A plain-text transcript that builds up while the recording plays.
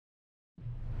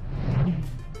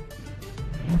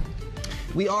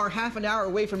We are half an hour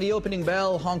away from the opening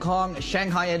bell. Hong Kong,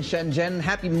 Shanghai, and Shenzhen.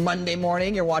 Happy Monday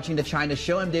morning. You're watching the China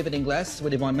Show. I'm David Ingles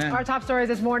with Yvonne. Our top stories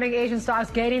this morning: Asian stocks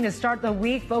gaining to start the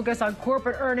week. Focus on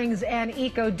corporate earnings and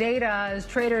eco data as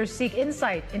traders seek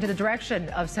insight into the direction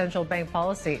of central bank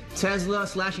policy. Tesla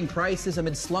slashing prices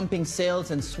amid slumping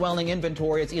sales and swelling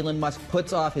inventory as Elon Musk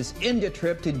puts off his India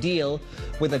trip to deal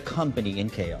with a company in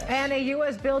chaos. And a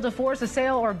U.S. bill to force a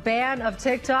sale or ban of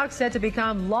TikTok set to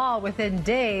become law within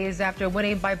days after winning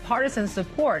bipartisan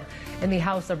support in the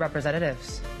House of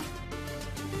Representatives.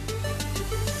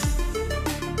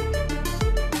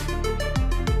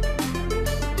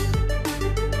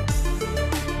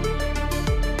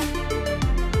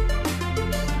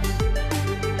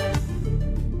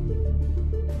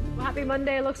 Happy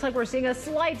Monday. Looks like we're seeing a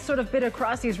slight sort of bit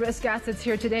across these risk assets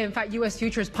here today. In fact, U.S.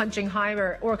 futures punching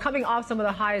higher or coming off some of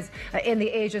the highs in the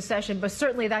Asia session. But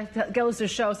certainly that goes to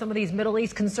show some of these Middle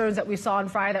East concerns that we saw on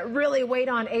Friday that really weighed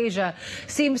on Asia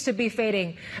seems to be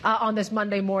fading on this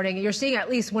Monday morning. You're seeing, at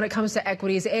least when it comes to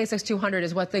equities, the ASX 200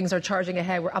 is what things are charging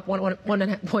ahead. We're up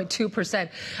 1.2%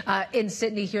 in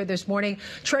Sydney here this morning.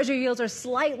 Treasury yields are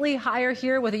slightly higher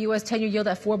here with a U.S. 10-year yield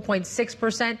at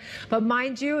 4.6%. But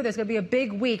mind you, there's going to be a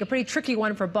big week, a pretty tricky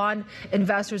one for bond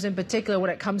investors in particular when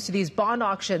it comes to these bond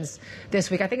auctions this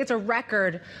week. I think it's a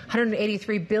record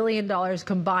 $183 billion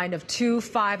combined of 2-,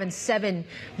 5-, and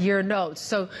 7-year notes.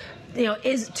 So, you know,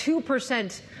 is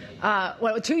 2%,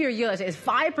 two-year yield is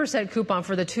 5% coupon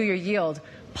for the 2-year yield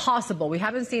possible? We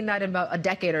haven't seen that in about a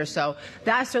decade or so.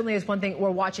 That certainly is one thing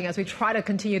we're watching as we try to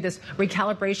continue this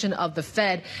recalibration of the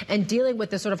Fed and dealing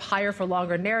with this sort of higher for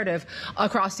longer narrative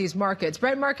across these markets.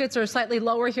 Brent markets are slightly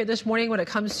lower here this morning when it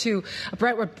comes to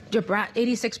Brent. We're at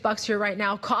 $86 here right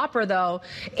now. Copper, though,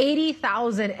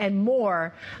 80,000 and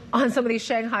more on some of these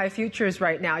Shanghai futures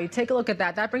right now. You take a look at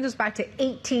that. That brings us back to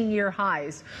 18-year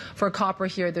highs for copper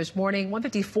here this morning.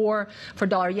 154 for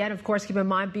dollar yen. Of course, keep in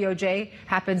mind BOJ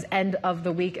happens end of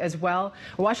the week as well.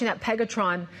 We're watching that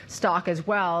Pegatron stock as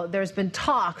well. There's been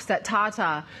talks that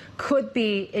Tata could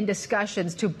be in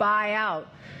discussions to buy out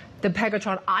the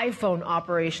Pegatron iPhone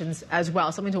operations as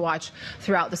well. Something to watch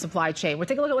throughout the supply chain. We'll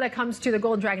take a look at when it comes to the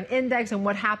Golden Dragon Index and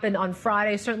what happened on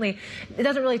Friday. Certainly, it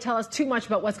doesn't really tell us too much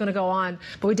about what's going to go on,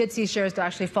 but we did see shares to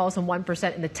actually fall some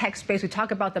 1% in the tech space. We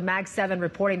talk about the Mag 7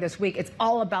 reporting this week. It's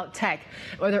all about tech,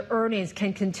 whether earnings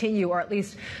can continue or at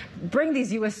least bring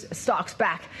these U.S. stocks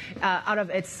back out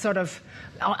of its sort of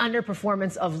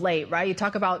underperformance of late, right? You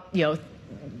talk about, you know,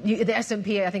 the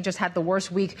S&P, I think, just had the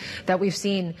worst week that we've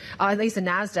seen, at least the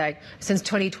NASDAQ, since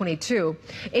 2022.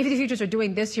 A50 futures are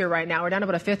doing this year right now. We're down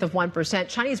about 1/5 of 1%.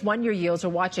 Chinese one-year yields are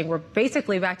watching. We're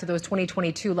basically back to those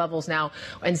 2022 levels now,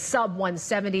 and sub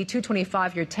 170,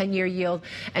 225 your 10-year yield,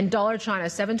 and dollar China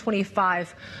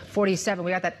 725.47.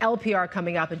 We got that LPR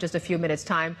coming up in just a few minutes'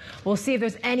 time. We'll see if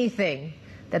there's anything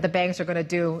that the banks are going to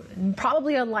do.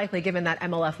 Probably unlikely, given that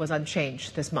MLF was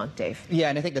unchanged this month, Dave. Yeah,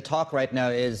 and I think the talk right now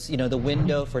is, you know, the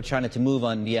window for China to move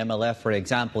on the MLF, for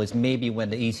example, is maybe when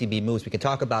the ECB moves. We can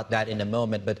talk about that in a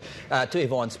moment. But to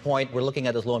Yvonne's point, we're looking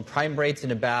at those loan prime rates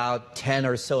in about 10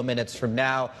 or so minutes from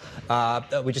now.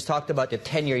 We just talked about the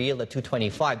 10-year yield at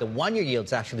 225. The 1-year yield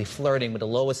is actually flirting with the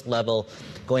lowest level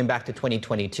going back to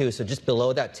 2022. So just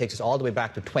below that takes us all the way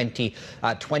back to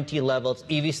 2020 levels.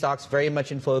 EV stocks very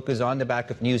much in focus on the back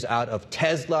of news out of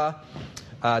Tesla,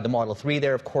 the Model 3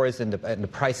 there, of course, and the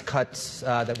price cuts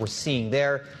that we're seeing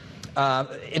there.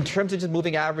 In terms of just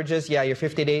moving averages, yeah, your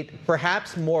 50-day,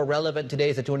 perhaps more relevant today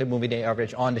is the 200-moving-day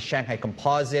average on the Shanghai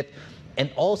Composite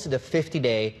and also the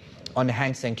 50-day on the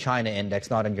Hang Seng China Index,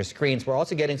 not on your screens. We're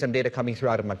also getting some data coming through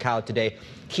out of Macau today.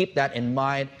 Keep that in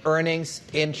mind. Earnings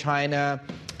in China.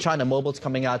 China Mobile's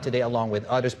coming out today along with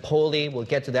others. Poly, we'll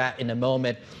get to that in a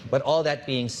moment. But all that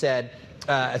being said,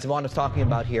 as Yvonne was talking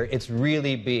about here, it's a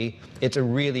really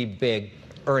big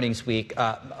earnings week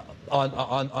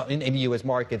in U.S.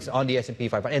 markets on the S&P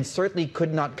 500, and certainly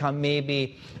could not come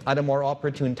maybe at a more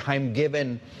opportune time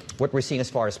given what we're seeing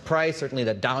as far as price. Certainly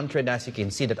the downtrend, as you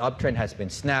can see, that uptrend has been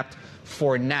snapped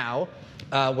for now.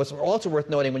 What's also worth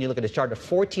noting when you look at this chart, the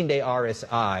 14-day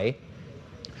RSI,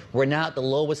 we're now at the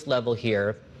lowest level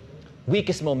here,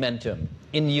 weakest momentum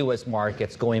in U.S.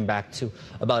 markets going back to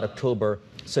about October.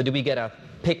 So do we get a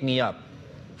pick-me-up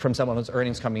from some of those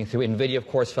earnings coming through? NVIDIA, of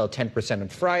course, fell 10% on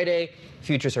Friday.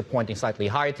 Futures are pointing slightly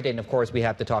higher today. And, of course, we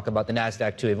have to talk about the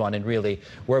NASDAQ too, Yvonne, and really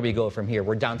where we go from here.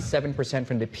 We're down 7%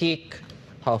 from the peak.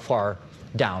 How far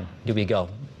down do we go?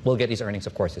 We'll get these earnings,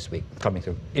 of course, this week coming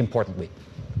through. Important week.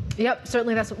 Yep,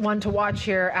 certainly that's one to watch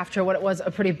here after what it was a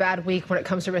pretty bad week when it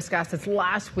comes to risk assets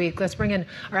last week. Let's bring in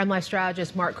our MLife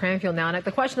strategist, Mark Cranfield, now. And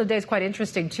the question of the day is quite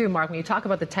interesting, too, Mark. When you talk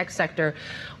about the tech sector,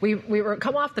 we were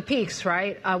come off the peaks,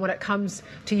 right, when it comes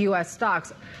to U.S.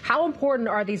 stocks. How important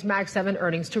are these Mag 7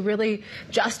 earnings to really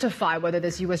justify whether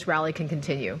this U.S. rally can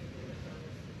continue?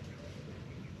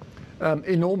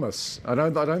 Enormous. I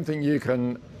don't think you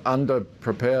can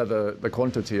under-prepare the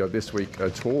quantity of this week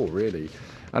at all, really.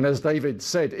 And as David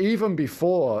said, even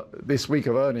before this week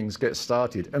of earnings gets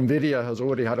started, Nvidia has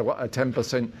already had a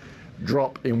 10%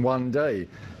 drop in one day.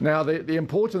 Now, the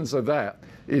importance of that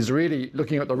is really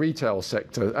looking at the retail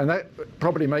sector, and that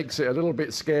probably makes it a little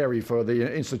bit scary for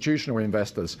the institutional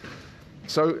investors.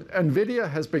 So Nvidia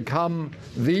has become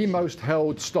the most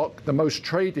held stock, the most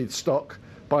traded stock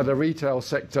by the retail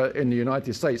sector in the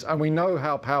United States. And we know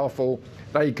how powerful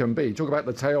they can be. Talk about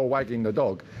the tail wagging the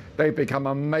dog. They've become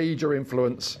a major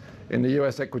influence in the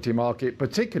US equity market,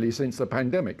 particularly since the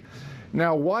pandemic.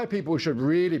 Now, why people should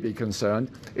really be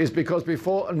concerned is because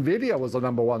before Nvidia was the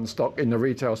 #1 stock in the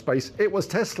retail space, it was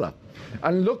Tesla.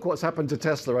 And look what's happened to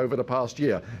Tesla over the past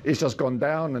year. It's just gone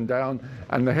down and down,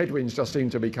 and the headwinds just seem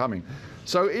to be coming.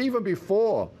 So even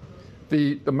before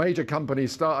the major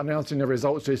companies start announcing their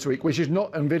results this week, which is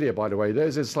not Nvidia, by the way,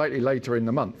 theirs is slightly later in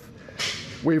the month,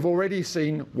 we've already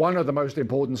seen one of the most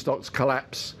important stocks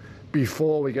collapse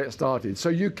before we get started. So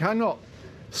you cannot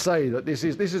say that this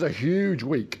is a huge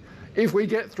week. If we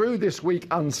get through this week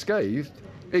unscathed,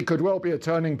 it could well be a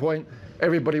turning point.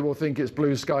 Everybody will think it's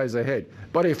blue skies ahead.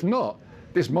 But if not,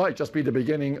 this might just be the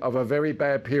beginning of a very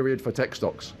bad period for tech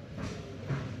stocks.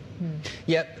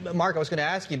 Yeah, Mark, I was going to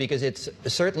ask you because it's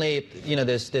certainly,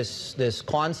 this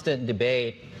constant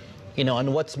debate,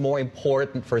 on what's more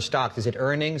important for stocks. Is it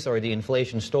earnings or the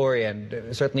inflation story? And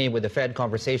certainly with the Fed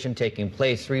conversation taking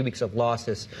place, 3 weeks of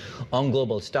losses on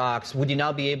global stocks, would you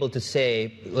now be able to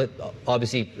say,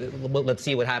 obviously, let's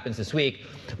see what happens this week,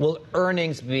 will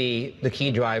earnings be the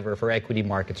key driver for equity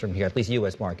markets from here, at least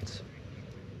U.S. markets?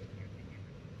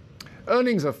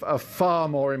 Earnings are far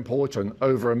more important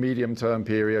over a medium-term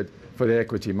period for the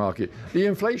equity market. The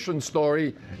inflation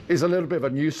story is a little bit of a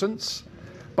nuisance.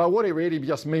 But what it really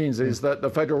just means is that the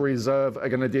Federal Reserve are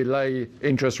going to delay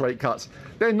interest rate cuts.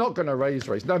 They're not going to raise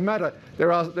rates. No matter,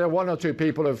 there are one or two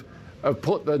people have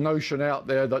put the notion out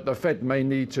there that the Fed may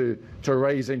need to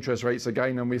raise interest rates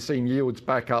again, and we've seen yields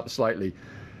back up slightly.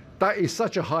 That is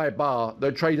such a high bar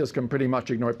that traders can pretty much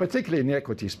ignore it, particularly in the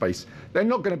equity space. They're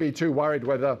not going to be too worried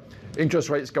whether interest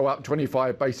rates go up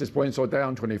 25 basis points or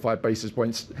down 25 basis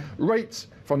points. Rates,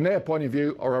 from their point of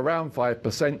view, are around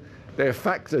 5%. They've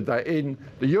factored that in.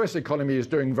 The US economy is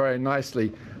doing very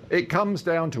nicely. It comes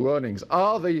down to earnings.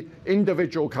 Are the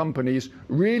individual companies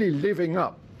really living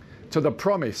up to the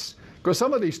promise? Because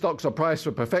some of these stocks are priced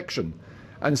for perfection.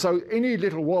 And so any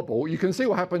little wobble, you can see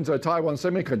what happened to Taiwan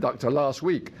Semiconductor last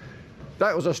week.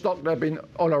 That was a stock that had been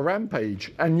on a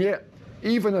rampage, and yet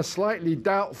even a slightly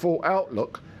doubtful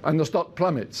outlook and the stock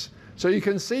plummets. So you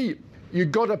can see you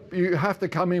have to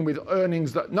come in with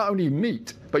earnings that not only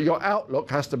meet, but your outlook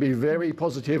has to be very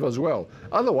positive as well.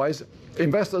 Otherwise,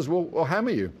 investors will hammer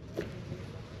you.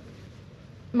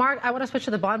 Mark, I want to switch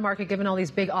to the bond market, given all these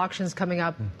big auctions coming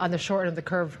up on the short end of the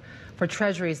curve for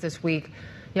treasuries this week.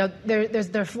 There's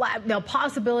the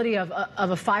possibility of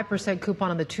a 5% coupon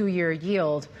on the 2-year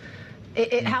yield.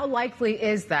 How likely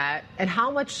is that, and how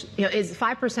much is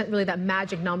 5% really that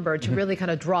magic number to really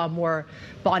kind of draw more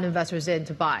bond investors in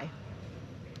to buy?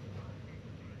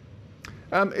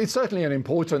 It's certainly an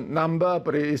important number,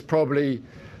 but it is probably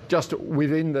just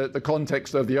within the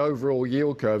context of the overall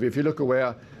yield curve. If you look at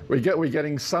where we're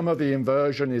getting some of the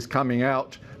inversion is coming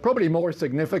out, probably more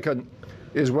significant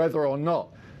is whether or not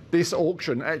this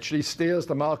auction actually steers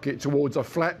the market towards a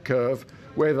flat curve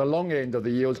where the long end of the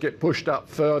yields get pushed up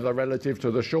further relative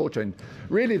to the short end.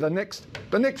 Really, the next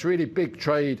really big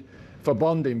trade for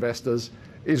bond investors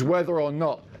is whether or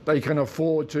not they can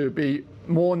afford to be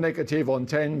more negative on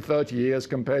 10, 30 years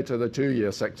compared to the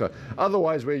 2-year sector.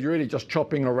 Otherwise, we're really just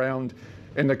chopping around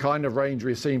in the kind of range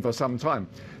we've seen for some time.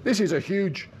 This is a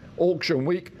huge auction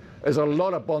week. There's a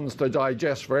lot of bonds to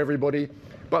digest for everybody,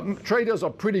 but traders are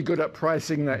pretty good at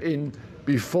pricing that in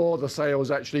before the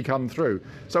sales actually come through.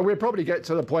 So we'll probably get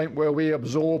to the point where we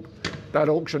absorb that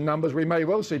auction numbers. We may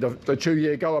well see the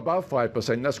 2-year go above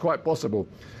 5%. That's quite possible.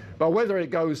 But whether it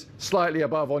goes slightly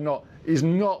above or not is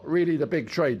not really the big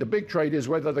trade. The big trade is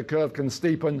whether the curve can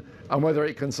steepen and whether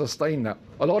it can sustain that.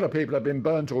 A lot of people have been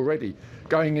burnt already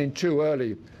going in too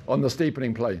early on the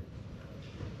steepening play.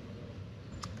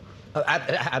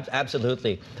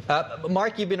 Absolutely.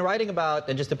 Mark, you've been writing about,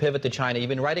 and just to pivot to China, you've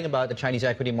been writing about the Chinese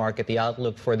equity market, the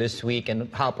outlook for this week,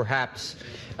 and how perhaps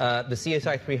the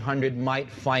CSI 300 might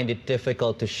find it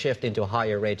difficult to shift into a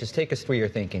higher rate. Just take us through your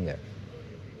thinking there.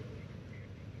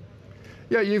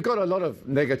 Yeah, you've got a lot of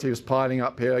negatives piling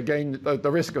up here. Again, the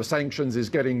risk of sanctions is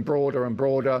getting broader and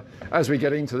broader as we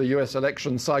get into the US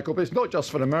election cycle. But it's not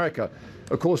just for America.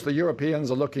 Of course, the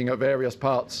Europeans are looking at various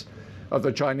parts of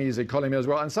the Chinese economy as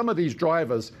well. And some of these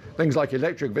drivers, things like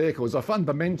electric vehicles, are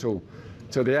fundamental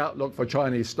to the outlook for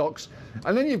Chinese stocks.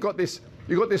 And then you've got this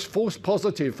false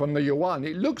positive from the yuan.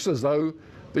 It looks as though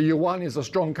the yuan is a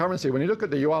strong currency. When you look at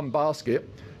the yuan basket,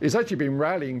 it's actually been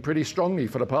rallying pretty strongly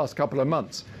for the past couple of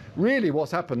months. Really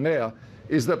what's happened there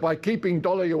is that by keeping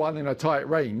dollar yuan in a tight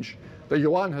range, the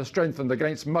yuan has strengthened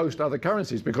against most other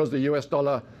currencies because the US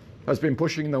dollar has been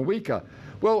pushing them weaker.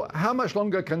 Well, how much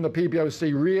longer can the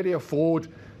PBOC really afford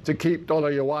to keep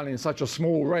dollar yuan in such a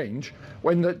small range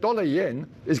when the dollar yen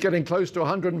is getting close to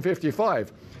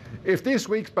 155? If this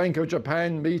week's Bank of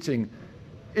Japan meeting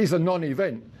is a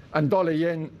non-event and dollar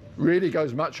yen really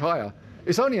goes much higher,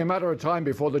 it's only a matter of time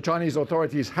before the Chinese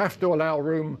authorities have to allow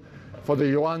room for the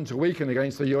yuan to weaken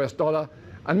against the US dollar,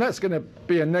 and that's going to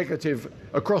be a negative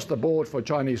across the board for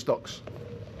Chinese stocks.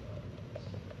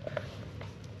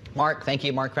 Mark, thank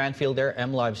you. Mark Cranfield there,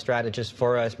 MLive strategist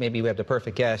for us. Maybe we have the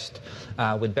perfect guest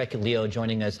with Becky Leo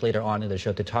joining us later on in the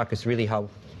show to talk us really how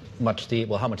much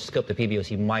scope the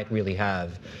PBOC might really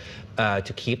have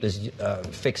to keep this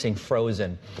fixing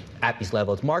frozen at these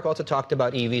levels. Mark also talked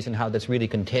about EVs and how that's really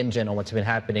contingent on what's been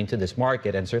happening to this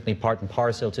market, and certainly part and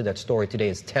parcel to that story today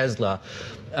is Tesla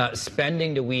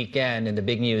spending the weekend, and the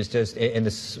big news, just in the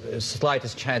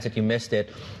slightest chance that you missed it,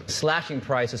 slashing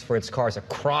prices for its cars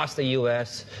across the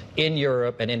U.S., in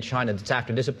Europe, and in China. That's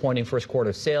after disappointing first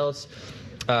quarter sales.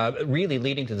 Really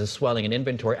leading to the swelling in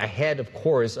inventory ahead, of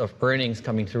course, of earnings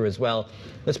coming through as well.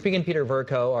 Let's bring in Peter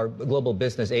Verco, our Global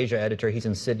Business Asia editor. He's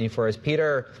in Sydney for us.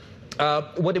 Peter,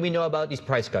 what do we know about these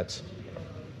price cuts?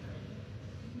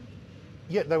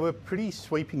 Yeah, they were pretty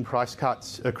sweeping price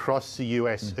cuts across the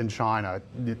US and China,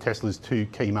 Tesla's two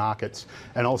key markets,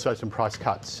 and also some price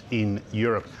cuts in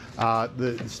Europe.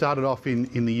 Started off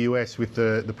in the US with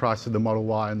the price of the Model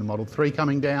Y and the Model 3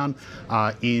 coming down.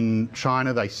 In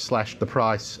China, they slashed the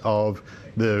price of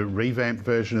the revamped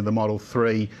version of the Model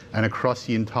 3 and across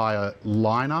the entire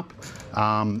lineup.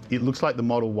 It looks like the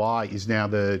Model Y is now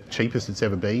the cheapest it's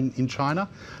ever been in China.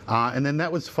 And then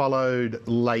that was followed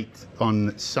late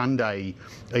on Sunday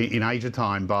in Asia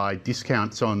time by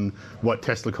discounts on what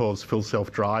Tesla calls full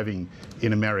self-driving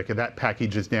in America. That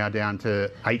package is now down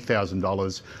to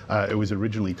 $8,000. It was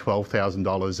originally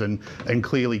 $12,000. And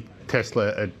clearly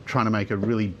Tesla are trying to make a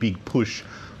really big push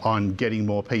on getting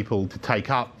more people to take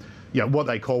up what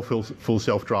they call full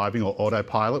self-driving or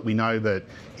autopilot. We know that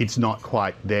it's not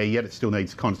quite there yet. It still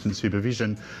needs constant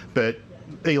supervision. But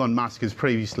Elon Musk has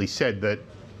previously said that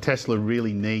Tesla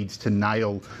really needs to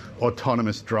nail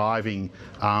autonomous driving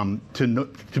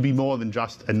to be more than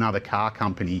just another car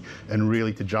company, and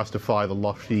really to justify the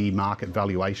lofty market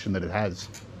valuation that it has.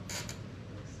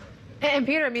 And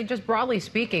Peter, I mean, just broadly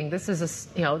speaking, this is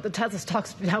the Tesla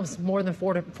stock's down more than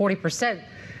 40%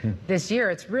 this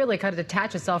year. It's really kind of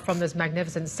detached itself from this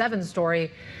Magnificent Seven story.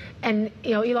 And,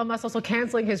 Elon Musk also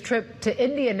canceling his trip to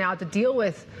India now to deal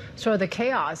with sort of the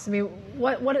chaos. I mean,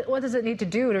 what does it need to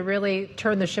do to really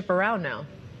turn the ship around now?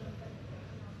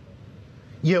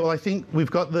 Yeah, well, I think we've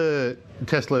got the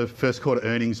Tesla first quarter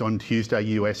earnings on Tuesday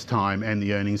US time and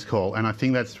the earnings call. And I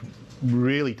think that's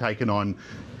really taken on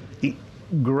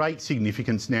great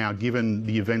significance now, given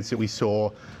the events that we saw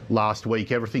last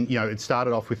week. Everything, it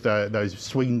started off with those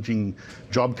swinging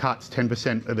job cuts,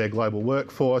 10% of their global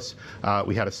workforce.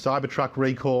 We had a Cybertruck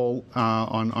recall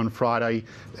on Friday,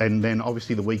 and then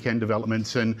obviously the weekend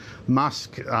developments. And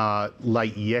Musk,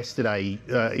 late yesterday,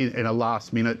 in a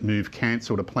last-minute move,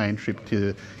 cancelled a planned trip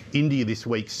to India this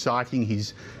week, citing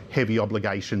his heavy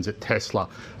obligations at Tesla.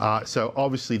 So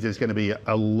obviously there's going to be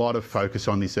a lot of focus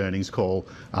on this earnings call,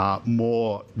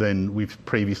 more than we've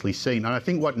previously seen. And I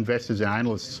think what investors and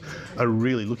analysts are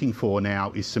really looking for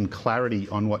now is some clarity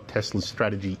on what Tesla's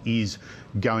strategy is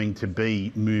going to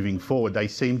be moving forward. They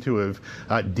seem to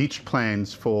have ditched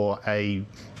plans for a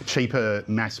cheaper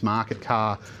mass market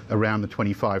car around the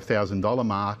 $25,000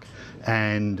 mark,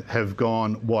 and have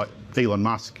gone what Elon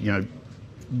Musk,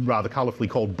 rather colourfully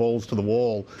called balls to the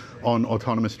wall on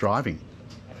autonomous driving.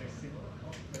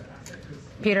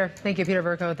 Peter, thank you. Peter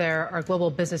Verco there, our Global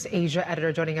Business Asia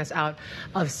editor, joining us out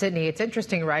of Sydney. It's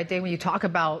interesting, right, Dave, when you talk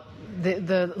about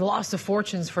the loss of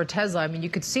fortunes for Tesla. I mean, you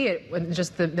could see it when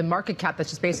just the market cap that's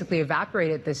just basically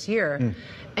evaporated this year.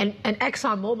 And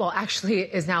ExxonMobil actually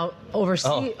is now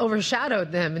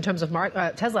overshadowed them in terms of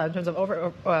Tesla, in terms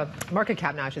of market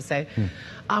cap now, I should say,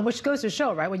 which goes to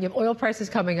show, right, when you have oil prices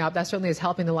coming up, that certainly is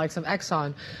helping the likes of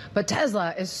Exxon. But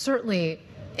Tesla is certainly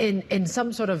in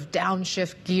some sort of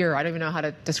downshift gear. I don't even know how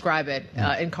to describe it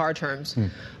in car terms.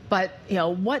 But,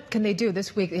 what can they do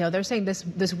this week? They're saying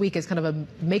this week is kind of a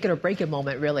make it or break it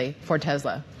moment, really, for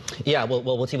Tesla. Yeah, well,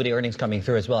 we'll see with the earnings coming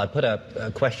through as well. I put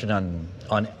a question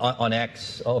on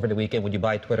X over the weekend. Would you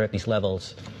buy Twitter at these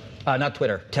levels? Not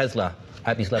Twitter, Tesla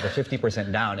at these levels,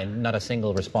 50% down, and not a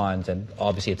single response. And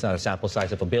obviously, it's not a sample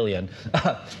size of 1 billion.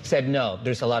 Said no.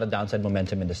 There's a lot of downside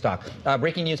momentum in the stock.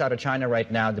 Breaking news out of China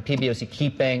right now. The PBOC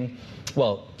keeping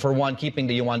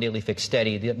the yuan daily fix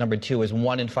steady. Number two is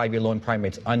 1 and 5 year loan prime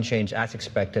rates unchanged as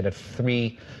expected at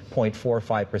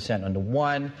 3.45% on the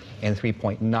one and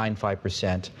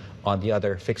 3.95% on the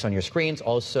other. Fix on your screens.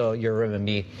 Also, your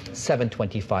renminbi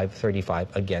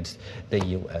 725.35 against the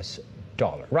U.S.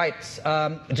 dollar. Right.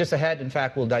 Just ahead, in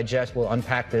fact, we'll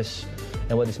unpack this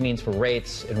and what this means for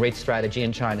rates and rate strategy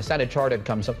in China. Standard Chartered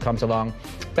comes along.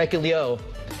 Becky,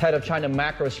 head of China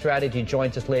macro strategy,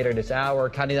 joins us later this hour.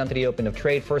 Counting down to the open of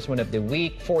trade, first one of the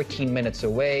week, 14 minutes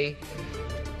away.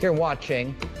 You're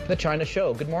watching The China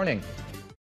Show. Good morning.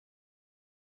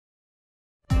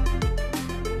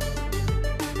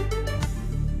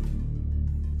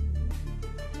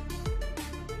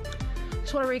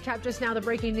 Just want to recap just now the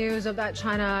breaking news of that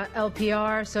China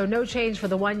LPR. So no change for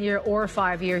the 1 year or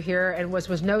 5 year here, and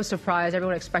was no surprise.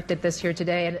 Everyone expected this here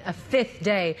today, and a fifth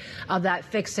day of that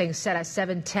fixing set at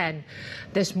 710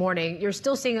 this morning. You're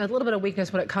still seeing a little bit of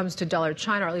weakness when it comes to dollar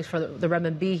China, or at least for the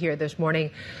renminbi here this morning.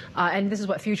 And this is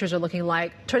what futures are looking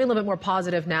like. Turning a little bit more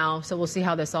positive now, so we'll see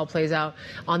how this all plays out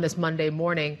on this Monday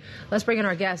morning. Let's bring in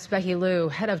our guest, Becky Liu,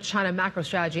 head of China macro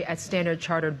strategy at Standard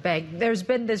Chartered Bank. There's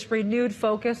been this renewed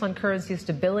focus on currency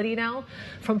stability now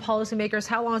from policymakers.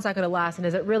 How long is that going to last, and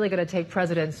is it really going to take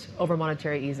precedence over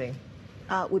monetary easing?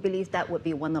 We believe that would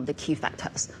be one of the key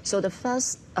factors. So the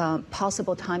first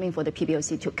possible timing for the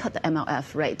PBOC to cut the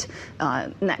MLF rate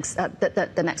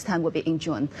the next time will be in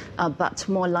June, but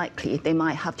more likely they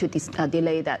might have to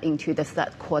delay that into the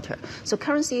third quarter. So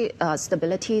currency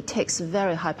stability takes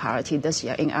very high priority this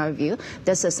year in our view.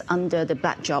 This is under the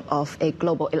backdrop of a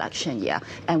global election year,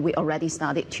 and we already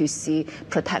started to see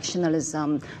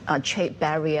protectionism, trade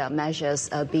barrier measures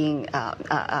being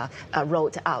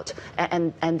rolled out,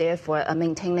 and therefore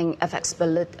maintaining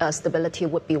FX stability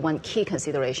would be one key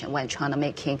consideration when China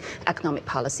making economic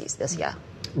policies this year.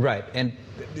 Right. And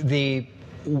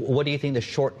what do you think the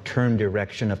short-term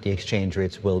direction of the exchange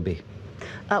rates will be?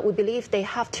 We believe they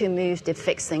have to move the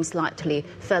fixing slightly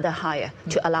further higher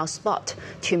to allow spot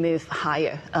to move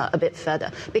higher a bit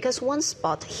further. Because once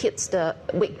spot hits the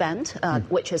weak band,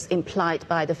 which is implied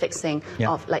by the fixing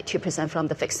of like 2% from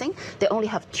the fixing, they only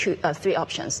have three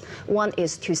options. One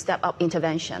is to step up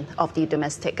intervention of the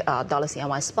domestic dollar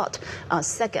CNY spot.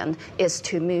 Second is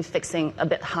to move fixing a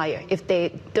bit higher. If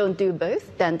they don't do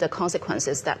both, then the consequence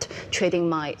is that trading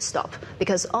might stop.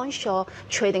 Because onshore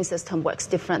trading system works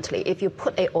differently. If you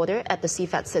put a order at the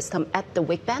CFAT system at the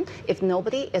weak band, if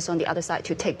nobody is on the other side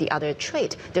to take the other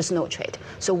trade, there's no trade.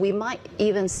 So we might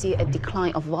even see a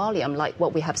decline of volume like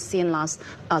what we have seen last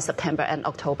September and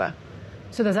October.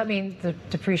 So does that mean the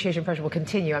depreciation pressure will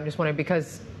continue? I'm just wondering,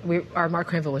 because our Mark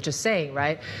Cranfield was just saying,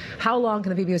 right? How long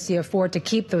can the PBOC afford to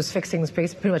keep those fixings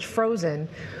pretty much frozen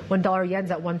when dollar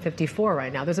yen's at 154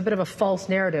 right now? There's a bit of a false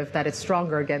narrative that it's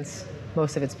stronger against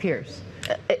most of its peers.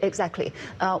 Exactly.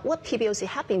 What PBOC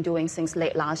have been doing since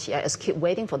late last year is keep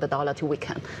waiting for the dollar to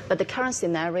weaken. But the current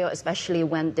scenario, especially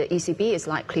when the ECB is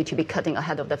likely to be cutting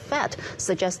ahead of the Fed,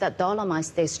 suggests that dollar might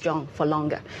stay strong for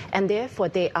longer. And therefore,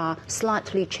 they are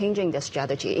slightly changing their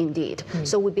strategy indeed.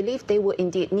 So we believe they will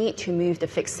indeed need to move the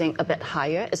fixing a bit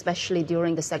higher, especially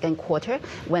during the second quarter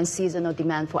when seasonal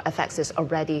demand for FX is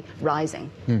already rising.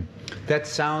 That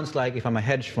sounds like, if I'm a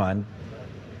hedge fund,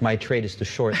 my trade is to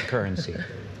short currency.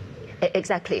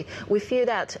 Exactly. We feel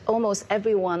that almost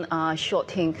everyone are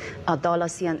shorting dollar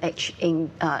CNH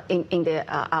in their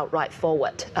outright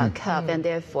forward curve, and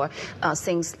therefore,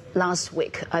 since last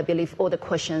week, I believe all the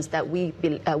questions that we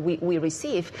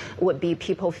receive would be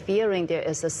people fearing there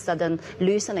is a sudden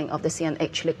loosening of the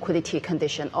CNH liquidity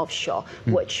condition offshore,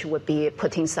 which would be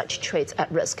putting such trades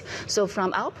at risk. So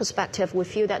from our perspective, we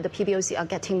feel that the PBOC are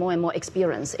getting more and more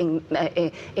experience in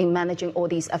managing all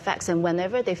these effects, and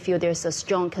whenever they feel there's a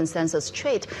strong consensus consensus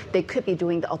trade, they could be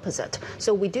doing the opposite.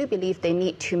 So we do believe they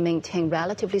need to maintain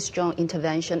relatively strong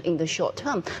intervention in the short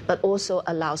term, but also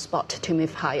allow spot to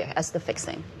move higher as the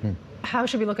fixing. How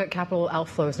should we look at capital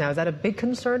outflows now? Is that a big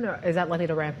concern, or is that likely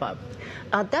to ramp up?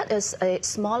 That is a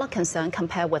smaller concern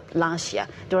compared with last year.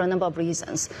 There are a number of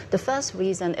reasons. The first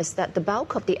reason is that the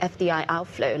bulk of the FDI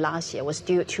outflow last year was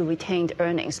due to retained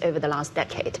earnings over the last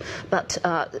decade. But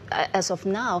as of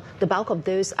now, the bulk of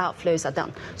those outflows are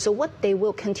done. So what they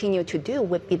will continue to do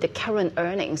would be the current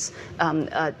earnings,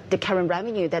 the current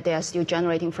revenue that they are still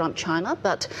generating from China.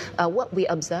 But what we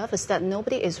observe is that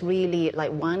nobody is really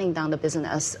like winding down the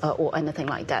business or anything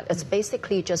like that. It's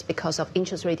basically just because of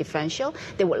interest rate differential.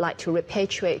 They would like to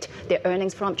repatriate their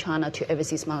earnings from China to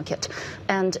overseas market.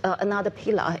 And another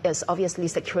pillar is obviously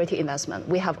security investment.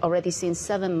 We have already seen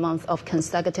 7 months of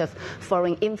consecutive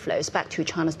foreign inflows back to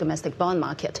China's domestic bond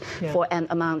market for an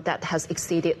amount that has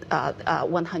exceeded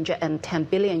 110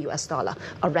 billion US dollar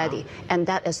already. Wow. And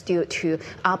that is due to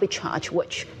arbitrage,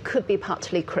 which could be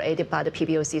partly created by the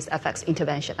PBOC's FX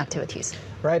intervention activities.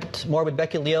 Right. More with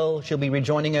Becky Liu. She'll be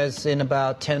rejoining us in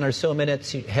about 10 or so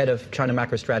minutes, head of China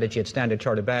macro strategy at Standard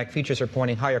Chartered Bank. Futures are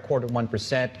pointing higher, quarter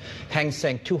 1%. Hang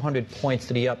Seng 200 points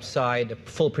to the upside.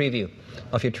 Full preview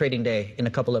of your trading day in a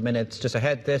couple of minutes. Just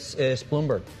ahead, this is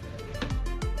Bloomberg.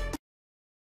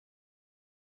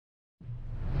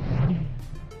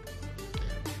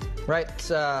 Right.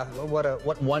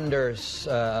 What wonders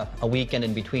a weekend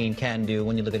in between can do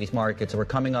when you look at these markets. So we're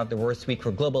coming off the worst week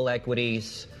for global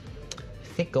equities.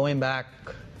 I think going back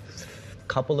a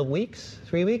couple of weeks,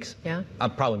 3 weeks? Yeah.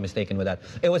 I'm probably mistaken with that.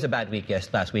 It was a bad week, yes,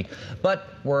 last week. But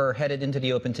we're headed into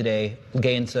the open today.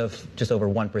 Gains of just over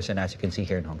 1%, as you can see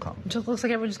here in Hong Kong. It just looks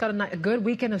like everyone just got a good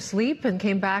weekend of sleep and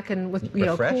came back and with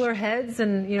cooler heads.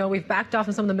 And we've backed off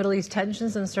on some of the Middle East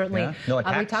tensions, and certainly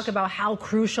we talk about how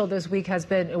crucial this week has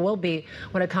been. It will be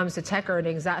when it comes to tech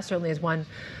earnings. That certainly is one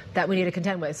that we need to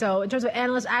contend with. So in terms of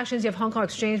analyst actions, you have Hong Kong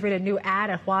Exchange rated a new ad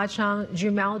at Huachang.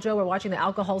 Jumaljo, we're watching the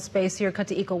alcohol space here, cut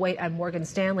to equal weight at Morgan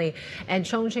Stanley. And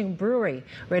Chongqing Brewery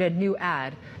rated a new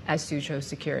ad as Suzhou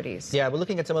Securities. Yeah, we're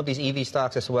looking at some of these EV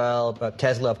stocks as well. But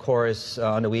Tesla, of course,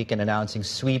 on the weekend announcing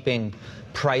sweeping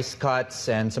price cuts,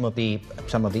 and some of the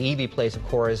EV plays, of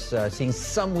course, seeing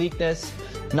some weakness.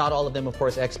 Not all of them, of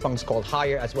course. Xpeng's called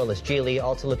higher, as well as Geely.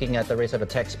 Also looking at the rest of the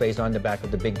tech space on the back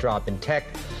of the big drop in tech.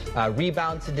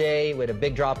 Rebound today with a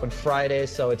big drop on Friday,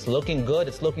 so it's looking good.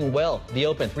 It's looking well. The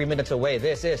open, 3 minutes away.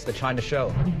 This is the China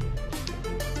Show.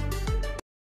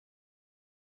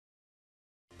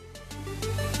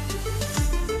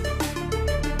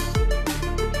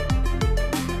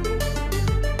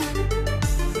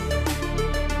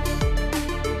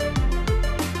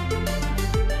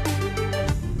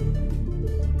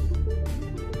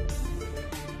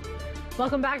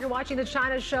 Welcome back. You're watching the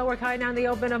China Show. We're counting down the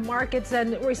open of markets,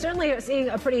 and we're certainly seeing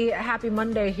a pretty happy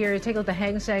Monday here. Take a look at the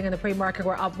Hang Seng and the pre-market.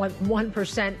 We're up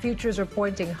 1%. Futures are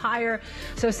pointing higher.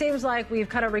 So it seems like we've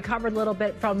kind of recovered a little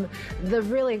bit from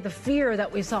the fear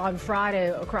that we saw on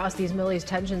Friday across these Middle East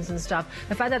tensions and stuff.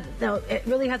 The fact that it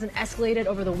really hasn't escalated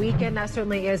over the weekend, that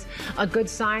certainly is a good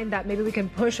sign that maybe we can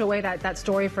push away that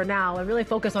story for now and really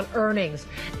focus on earnings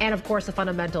and, of course, the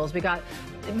fundamentals. We got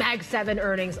Mag 7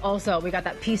 earnings. Also, we got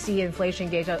that PCE inflation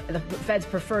gauge, the Fed's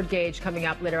preferred gauge, coming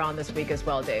up later on this week as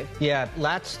well, Dave. Yeah,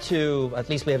 at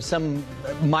least we have some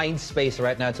mind space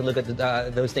right now to look at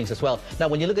those things as well. Now,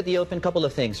 when you look at the open, couple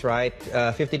of things, right?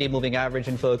 50-day moving average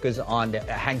in focus on the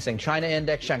Hang Seng China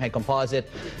Index. Shanghai Composite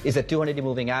is at 200-day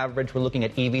moving average. We're looking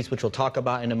at EVs, which we'll talk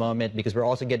about in a moment, because we're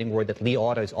also getting word that Li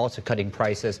Auto is also cutting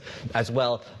prices as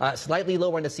well. Slightly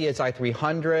lower in the CSI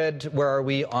 300. Where are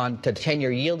we on the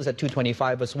 10-year yield? Is at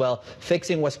 225 as well.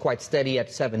 Fixing was quite steady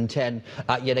at 710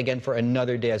 yet again for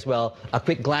another day as well. A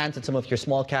quick glance at some of your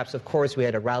small caps. Of course, we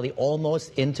had a rally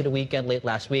almost into the weekend late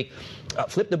last week.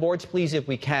 Flip the boards, please, if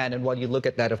we can. And while you look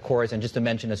at that, of course, and just to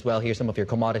mention as well, here's some of your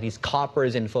commodities. Copper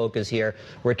is in focus here.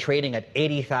 We're trading at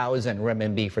 80,000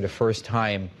 RMB for the first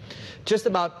time. Just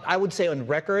about, I would say, on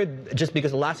record, just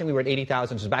because the last time we were at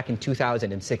 80,000 was back in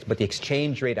 2006, but the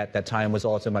exchange rate at that time was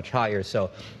also much higher. So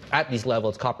at these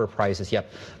levels, copper prices,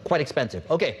 yep, quite expensive.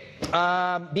 Okay,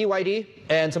 BYD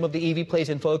and some of the EV plays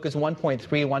in focus, 1.3,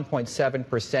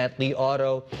 1.7%. Li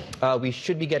Auto, we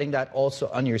should be getting that also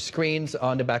on your screens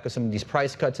on the back of some of these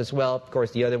price cuts as well. Of course,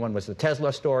 the other one was the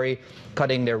Tesla story,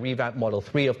 cutting their revamped Model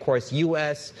 3. Of course,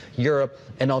 US, Europe,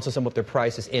 and also some of their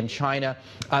prices in China.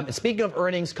 Speaking of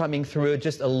earnings coming through,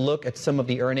 just a look at some of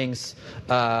the earnings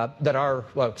that are,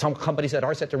 some companies that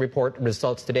are set to report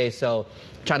results today. So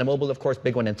China Mobile, of course,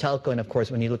 big one in telco. And of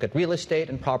course, when you look at real estate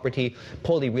and property,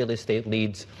 Poly Real Estate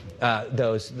leads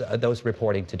those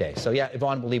reporting today. So yeah,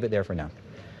 Yvonne, we'll leave it there for now.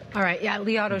 All right. Yeah,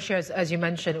 Li Auto shares, as you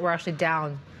mentioned, we're actually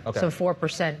down some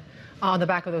 4%. On the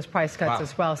back of those price cuts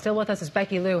as well. Still with us is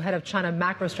Becky Liu, head of China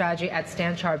macro strategy at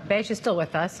Stanchart Bay. She's still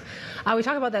with us. We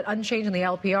talked about that unchanged in the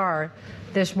LPR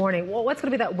this morning. Well, what's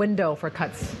going to be that window for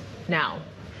cuts now?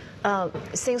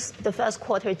 Since the first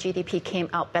quarter GDP came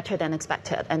out better than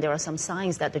expected, and there are some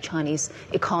signs that the Chinese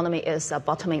economy is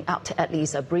bottoming out, at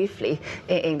least briefly,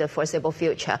 in the foreseeable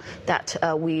future, that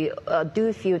we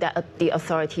do feel that the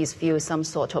authorities feel some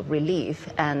sort of relief,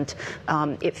 and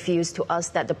it feels to us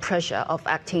that the pressure of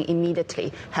acting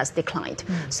immediately has declined.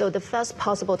 So the first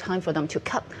possible time for them to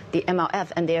cut the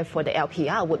MLF and therefore the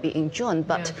LPR would be in June,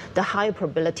 but the higher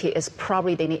probability is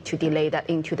probably they need to delay that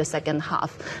into the second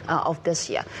half of this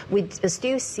year. We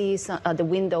still see the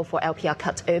window for LPR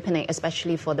cuts opening,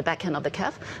 especially for the back end of the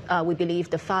curve. We believe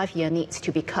the 5-year needs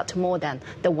to be cut more than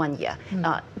the 1 year.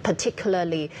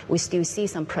 Particularly, we still see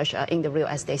some pressure in the real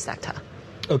estate sector.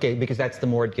 Okay, because that's the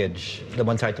mortgage, the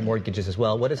one side to mortgages as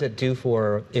well. What does it do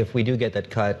for, if we do get that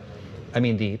cut? I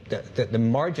mean, the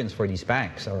margins for these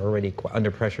banks are already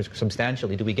under pressure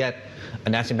substantially. Do we get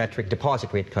an asymmetric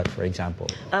deposit rate cut, for example?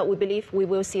 We believe we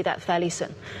will see that fairly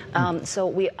soon. So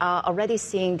we are already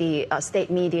seeing the state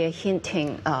media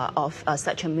hinting of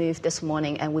such a move this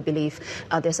morning, and we believe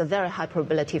there's a very high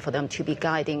probability for them to be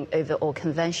guiding overall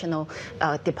conventional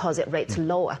deposit rates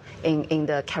lower in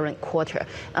the current quarter.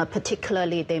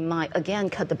 Particularly, they might again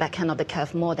cut the back end of the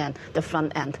curve more than the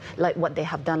front end, like what they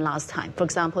have done last time. For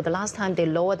example, the last time they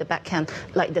lowered the back end,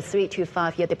 like the 3 to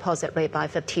 5 year deposit rate by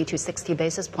 50 to 60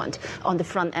 basis points. On the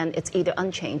front end, it's either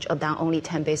unchanged or down only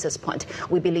 10 basis points.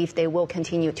 We believe they will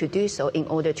continue to do so in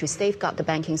order to safeguard the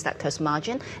banking sector's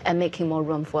margin and making more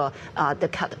room for the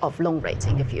cut of loan rates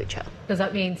in the future. Does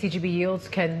that mean CGB yields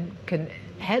can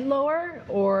head lower,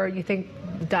 or you think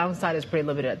the downside is pretty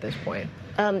limited at this point?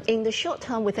 In the short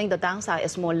term, we think the downside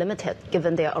is more limited,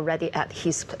 given they are already at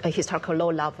a historical low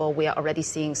level. We are already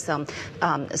seeing some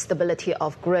stability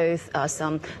of growth,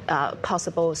 some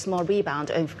possible small rebound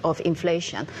of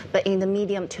inflation. But in the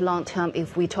medium to long term,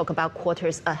 if we talk about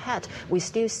quarters ahead, we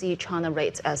still see China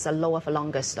rates as a lower for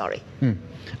longer story.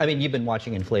 I mean, you've been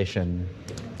watching inflation,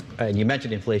 and you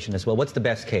mentioned inflation as well. What's the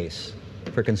best case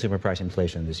for consumer price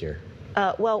inflation this year?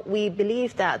 Well, we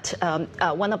believe that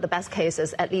one of the best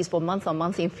cases, at least for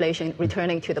month-on-month inflation,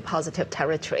 returning to the positive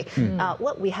territory.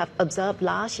 What we have observed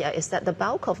last year is that the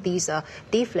bulk of these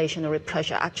deflationary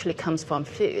pressure actually comes from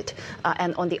food.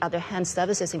 And on the other hand,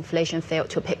 services inflation failed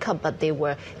to pick up, but they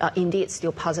were indeed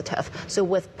still positive. So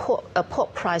with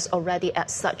pork price already at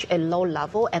such a low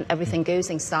level and everything goes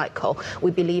in cycle,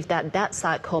 we believe that that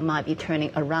cycle might be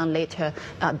turning around later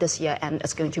this year, and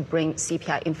it's going to bring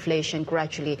CPI inflation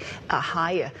gradually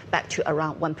higher, back to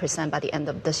around 1% by the end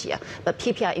of this year. But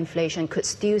PPI inflation could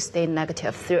still stay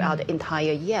negative throughout the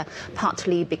entire year,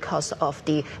 partly because of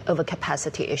the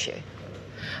overcapacity issue.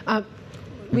 I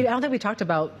don't think we talked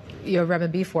about your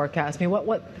renminbi forecast. I mean,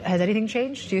 what has anything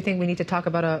changed? Do you think we need to talk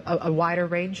about a wider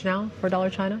range now for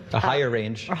dollar China? A higher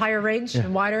range. Or higher range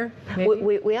and wider?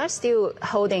 We are still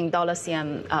holding dollar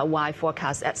CNY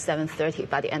forecast at 7.30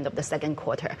 by the end of the second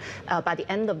quarter. By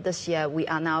the end of this year, we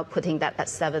are now putting that at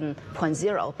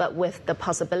 7.0, but with the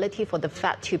possibility for the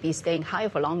Fed to be staying higher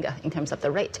for longer in terms of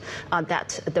the rate,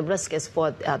 that the risk is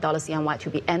for dollar CNY to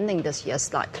be ending this year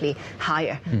slightly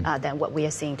higher than what we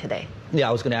are seeing today. Yeah,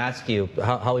 I was going to ask you,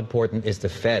 how important is the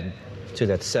Fed to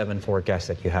that 7 forecast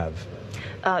that you have?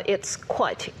 It's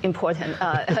quite important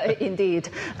indeed.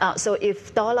 So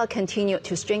if dollar continued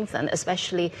to strengthen,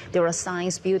 especially there are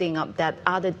signs building up that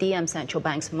other DM central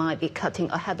banks might be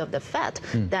cutting ahead of the Fed,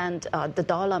 then the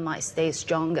dollar might stay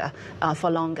stronger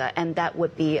for longer, and that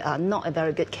would be not a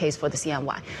very good case for the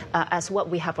CNY. As what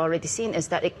we have already seen is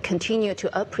that it continued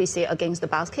to appreciate against the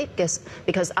basket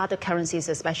because other currencies,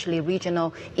 especially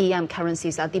regional EM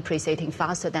currencies, are depreciating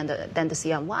faster than the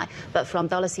CNY. But from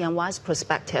dollar CNY's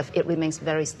perspective, it remains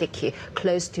very sticky,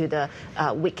 close to the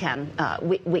weak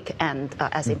end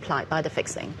as implied by the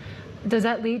fixing. Does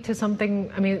that lead to something?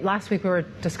 I mean, last week we were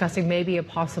discussing maybe a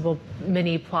possible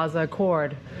mini Plaza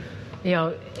Accord. You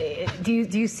know, do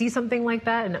you see something like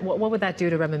that? And what would that do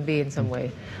to renminbi in some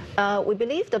way? We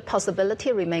believe the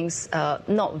possibility remains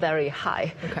not very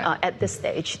high at this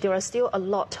stage. There are still a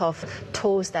lot of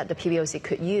tools that the PBOC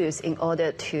could use in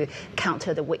order to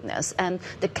counter the weakness. And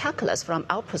the calculus from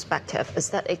our perspective is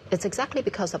that it's exactly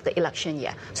because of the election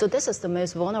year. So this is the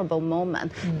most vulnerable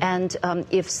moment. And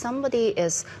if somebody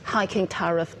is hiking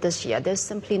tariff this year, there's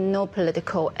simply no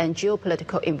political and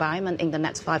geopolitical environment in the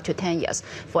next 5 to 10 years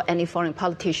for any foreign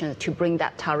politician to bring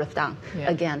that tariff down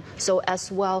again. So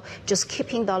as well, just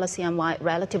keeping dollar CNY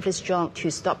relatively strong to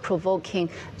stop provoking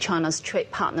China's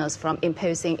trade partners from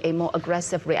imposing a more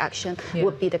aggressive reaction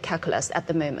would be the calculus at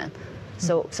the moment.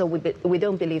 So we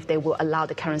don't believe they will allow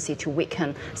the currency to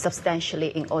weaken substantially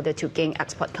in order to gain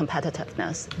export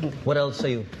competitiveness. What else are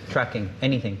you tracking?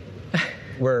 Anything?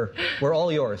 We're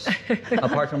all yours,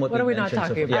 apart from what are we mentioned. not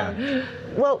talking about? Yeah.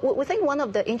 Well, we think one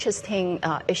of the interesting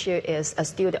issue is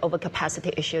still the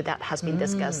overcapacity issue that has been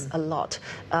discussed a lot.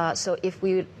 So if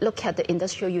we look at the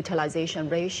industrial utilization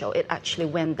ratio, it actually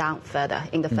went down further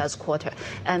in the first quarter.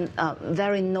 And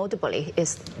very notably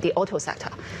is the auto sector.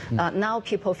 Now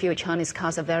people feel Chinese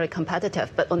cars are very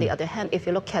competitive, but on the other hand, if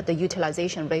you look at the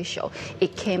utilization ratio,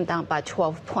 it came down by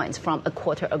 12 points from a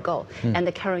quarter ago. And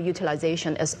the current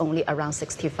utilization is only around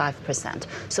 65%.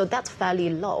 So that's fairly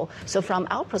low. So from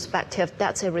our perspective,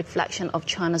 that's a reflection of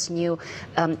China's new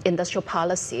industrial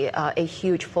policy, a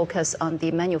huge focus on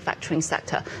the manufacturing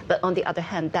sector. But on the other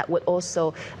hand, that would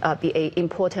also be an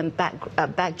important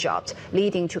backdrop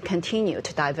leading to continued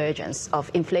divergence of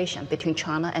inflation between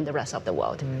China and the rest of the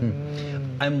world.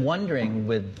 I'm wondering,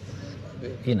 with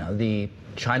the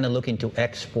China looking to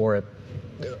export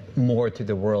more to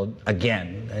the world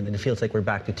again, and it feels like we're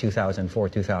back to 2004,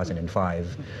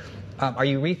 2005. Are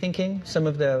you rethinking some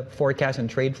of the forecasts and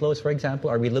trade flows, for example?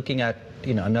 Are we looking at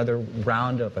another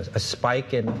round of a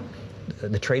spike in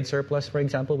the trade surplus, for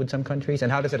example, with some countries?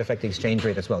 And how does it affect the exchange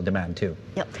rate as well, demand too?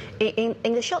 Yep.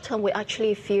 In the short term, we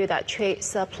actually feel that trade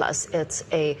surplus is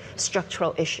a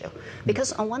structural issue.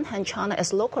 Because on one hand, China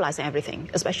is localizing everything,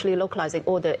 especially localizing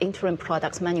all the interim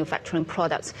products, manufacturing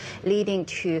products, leading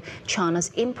to China's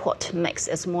import mix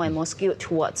is more and more skewed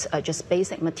towards just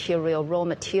basic material, raw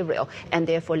material, and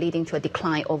therefore leading to a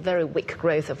decline or very weak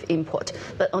growth of import.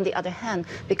 But on the other hand,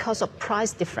 because of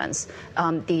price difference,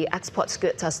 the export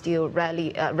goods are still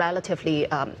relatively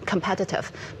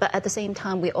competitive. But at the same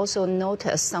time, we also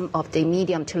notice some of the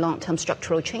medium to long-term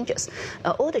structural changes.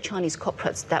 All the Chinese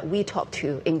corporates that we talk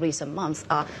to in recent months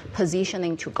are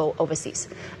positioning to go overseas.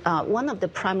 One of the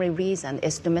primary reasons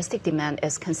is domestic demand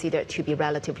is considered to be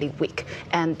relatively weak,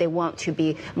 and they want to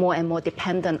be more and more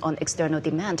dependent on external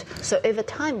demand. So over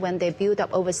time, when they build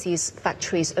up overseas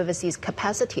factories, overseas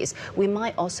capacities, we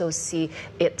might also see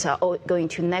it going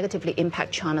to negatively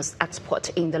impact China's export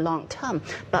in the long term.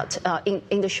 But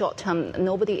in the short term,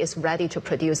 nobody is ready to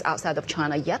produce outside of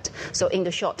China yet. So in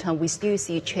the short term, we still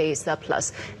see trade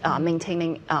surplus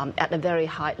maintaining at a very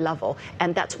high level.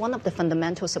 And that's one of the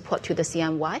fundamental support to the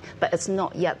CNY, but it's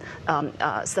not yet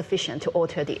sufficient to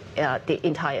alter the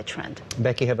entire trend.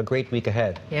 Becky, have a great week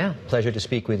ahead. Yeah. Pleasure to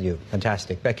speak with you.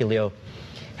 Fantastic. Becky Liu,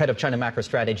 Head of China Macro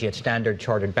Strategy at Standard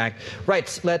Chartered Bank.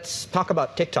 Right, let's talk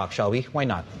about TikTok, shall we? Why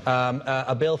not?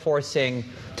 A bill forcing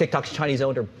TikTok's Chinese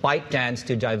owner ByteDance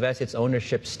to divest its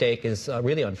ownership stake is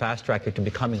really on fast track to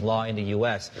becoming law in the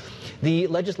U.S. The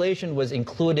legislation was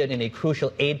included in a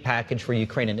crucial aid package for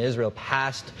Ukraine and Israel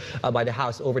passed by the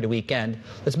House over the weekend.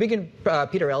 Let's begin.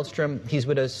 Peter Elstrom, he's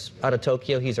with us out of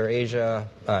Tokyo. He's our Asia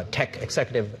tech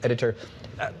executive editor.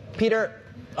 Peter,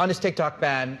 on this TikTok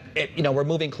ban, we're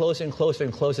moving closer and closer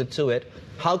and closer to it.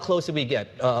 How close did we get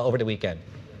over the weekend?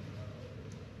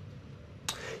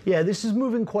 Yeah, this is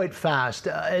moving quite fast.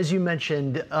 As you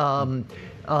mentioned,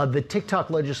 the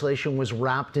TikTok legislation was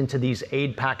wrapped into these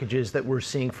aid packages that we're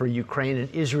seeing for Ukraine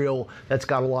and Israel. That's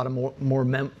got a lot of more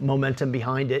momentum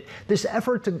behind it. This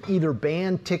effort to either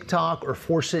ban TikTok or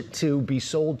force it to be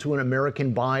sold to an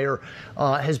American buyer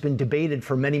has been debated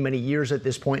for many, many years at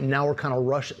this point, and now we're kind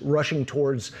of rushing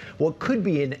towards what could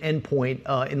be an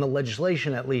endpoint in the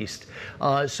legislation, at least.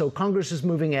 So Congress is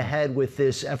moving ahead with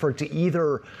this effort to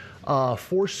either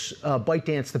force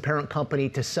ByteDance, the parent company,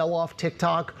 to sell off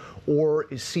TikTok or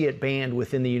see it banned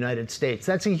within the United States.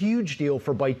 That's a huge deal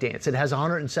for ByteDance. It has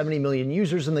 170 million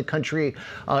users in the country.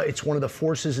 It's one of the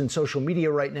forces in social media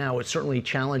right now. It's certainly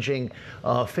challenging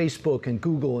Facebook and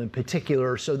Google in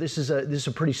particular. So this is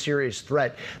a pretty serious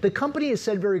threat. The company has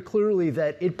said very clearly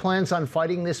that it plans on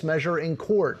fighting this measure in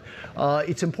court.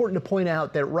 It's important to point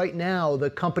out that right now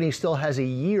the company still has a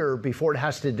year before it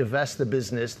has to divest the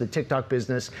business, the TikTok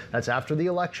business. That's after the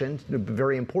election,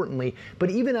 very importantly. But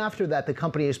even after that, the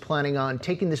company is planning on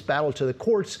taking this battle to the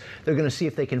courts. They're going to see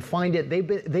if they can find it.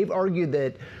 They've argued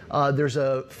that there's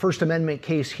a First Amendment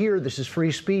case here. This is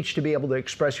free speech to be able to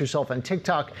express yourself on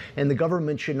TikTok, and the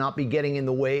government should not be getting in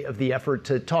the way of the effort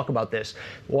to talk about this.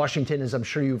 Washington, as I'm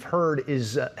sure you've heard,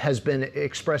 has been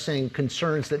expressing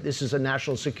concerns that this is a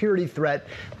national security threat.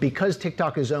 Because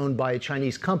TikTok is owned by a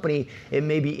Chinese company, it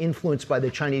may be influenced by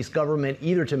the Chinese government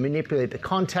either to manipulate the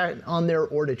content on there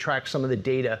or to track some of the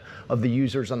data of the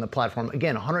users on the platform.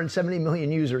 Again, 170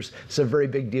 million users. It's a very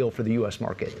big deal for the U.S.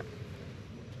 market.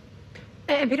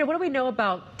 And Peter, what do we know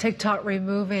about TikTok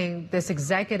removing this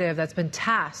executive that's been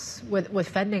tasked with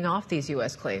fending off these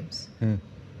U.S. claims?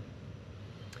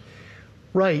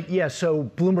 Right, yeah, so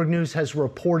Bloomberg News has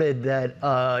reported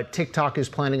that TikTok is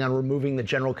planning on removing the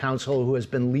general counsel who has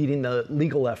been leading the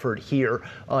legal effort here.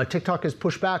 TikTok has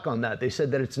pushed back on that. They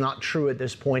said that it's not true at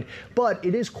this point, but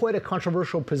it is quite a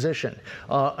controversial position.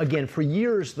 Again, for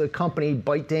years, the company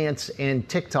ByteDance and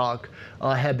TikTok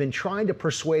have been trying to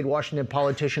persuade Washington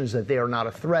politicians that they are not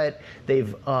a threat.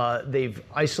 They've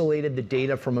isolated the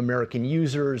data from American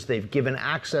users. They've given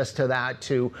access to that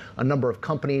to a number of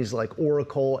companies like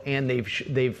Oracle, and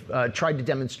they've tried to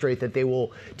demonstrate that they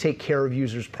will take care of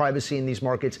users' privacy in these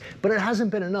markets, but it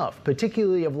hasn't been enough.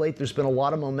 Particularly of late, there's been a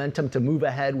lot of momentum to move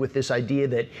ahead with this idea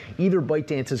that either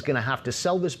ByteDance is going to have to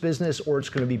sell this business or it's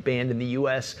going to be banned in the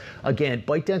U.S. Again,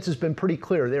 ByteDance has been pretty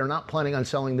clear. They're not planning on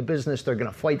selling the business. They're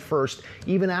going to fight first.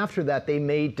 Even after that, they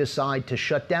may decide to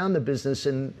shut down the business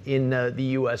in the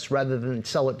U.S. rather than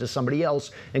sell it to somebody else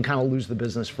and kind of lose the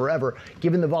business forever.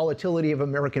 Given the volatility of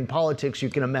American politics, you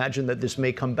can imagine that this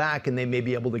may come back and they may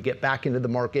be able to get back into the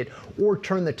market or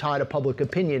turn the tide of public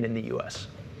opinion in the U.S.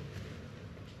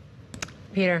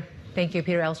 Peter, thank you.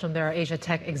 Peter Elstrom, there, our Asia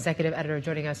Tech Executive Editor,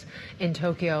 joining us in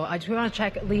Tokyo. I just want to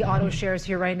check Li Auto shares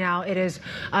here right now. It is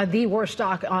the worst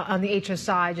stock on the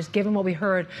HSI, just given what we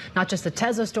heard, not just the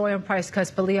Tesla story on price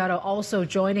cuts, but Li Auto also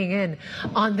joining in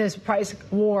on this price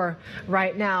war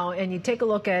right now. And you take a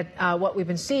look at what we've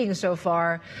been seeing so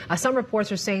far. Some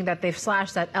reports are saying that they've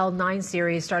slashed that L9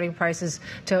 series starting prices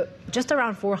to just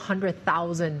around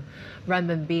 400,000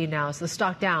 renminbi now. So the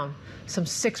stock down some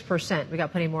 6%. We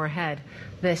got plenty more ahead.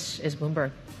 This is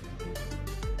Bloomberg.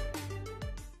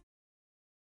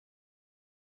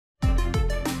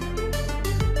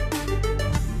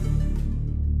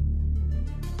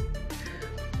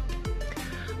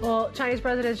 Well, Chinese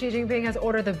President Xi Jinping has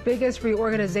ordered the biggest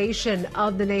reorganization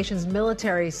of the nation's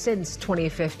military since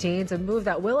 2015. It's a move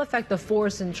that will affect the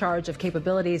force in charge of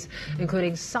capabilities,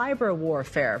 including cyber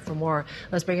warfare. For more,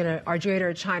 let's bring in our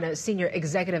Greater China Senior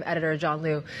Executive Editor, John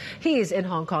Liu. He's in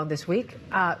Hong Kong this week.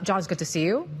 John, it's good to see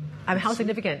you. How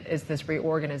significant is this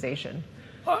reorganization?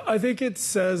 I think it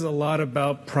says a lot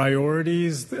about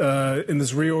priorities. In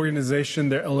this reorganization,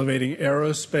 they're elevating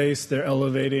aerospace, they're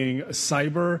elevating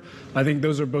cyber. I think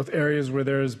those are both areas where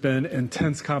there's been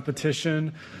intense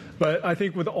competition. But I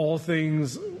think with all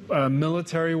things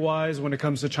military-wise, when it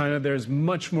comes to China, there's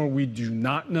much more we do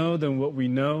not know than what we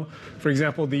know. For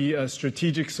example, the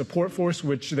strategic support force,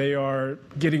 which they are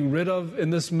getting rid of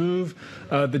in this move.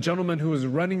 The gentleman who was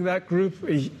running that group,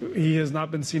 he has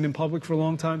not been seen in public for a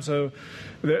long time. So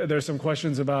there's some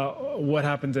questions about what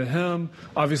happened to him.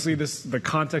 Obviously, the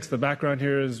context, the background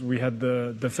here is we had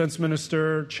the defense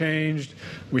minister changed.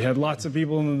 We had lots of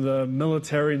people in the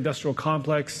military industrial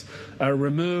complex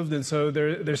removed. And so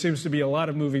there seems to be a lot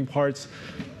of moving parts.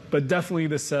 But definitely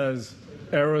this says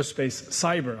aerospace,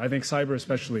 cyber. I think cyber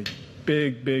especially,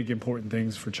 big, important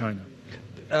things for China.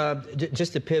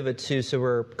 Just to pivot to, so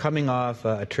we're coming off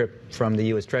a trip from the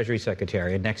U.S. Treasury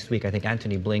Secretary, and next week I think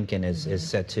Antony Blinken is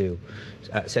set to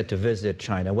visit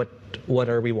China. What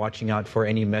are we watching out for?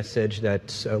 Any message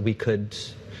that we could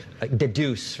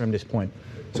deduce from this point?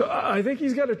 So I think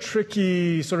he's got a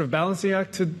tricky sort of balancing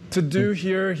act to do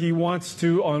here. He wants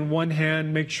to, on one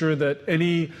hand, make sure that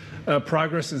any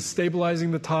progress in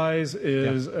stabilizing the ties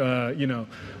is,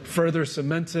 further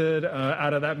cemented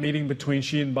out of that meeting between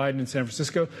Xi and Biden in San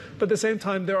Francisco. But at the same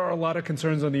time, there are a lot of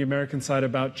concerns on the American side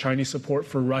about Chinese support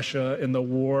for Russia in the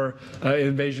war,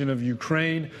 invasion of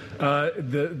Ukraine.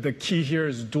 The key here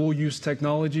is dual-use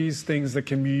technologies, things that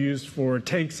can be used for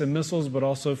tanks and missiles, but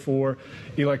also for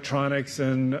electronics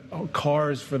and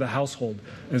cars for the household.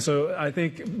 And so I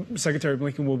think Secretary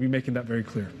Blinken will be making that very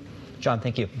clear. John,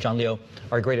 thank you. John Liu,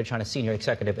 our Greater China Senior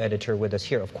Executive Editor, with us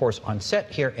here, of course, on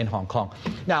set here in Hong Kong.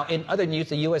 Now, in other news,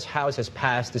 the U.S. House has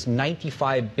passed this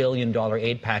 $95 billion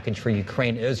aid package for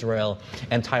Ukraine, Israel,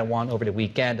 and Taiwan over the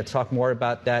weekend. Let's talk more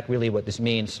about that, really what this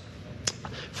means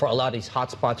for a lot of these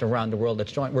hotspots around the world.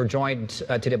 We're joined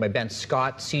today by Ben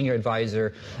Scott, Senior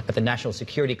Advisor at the National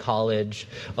Security College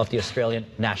of the Australian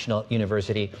National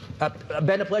University.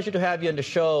 Ben, a pleasure to have you on the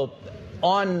show.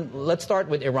 Let's start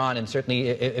with Iran and certainly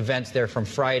events there from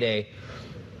Friday.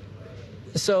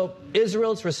 So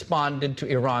Israel's responded to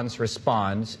Iran's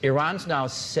response. Iran's now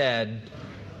said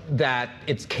that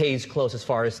its case closed as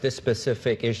far as this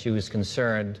specific issue is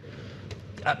concerned.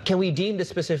 Can we deem the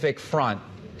specific front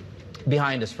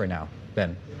behind us for now,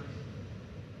 Ben?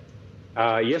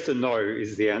 Yes and no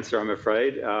is the answer, I'm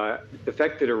afraid. The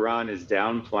fact that Iran is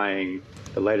downplaying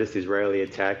the latest Israeli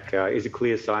attack is a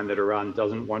clear sign that Iran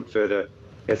doesn't want further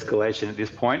escalation at this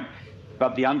point.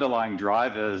 but the underlying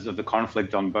drivers of the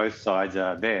conflict on both sides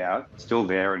are there, still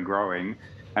there and growing.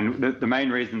 And the main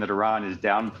reason that Iran is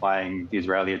downplaying the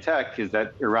Israeli attack is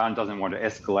that Iran doesn't want to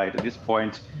escalate at this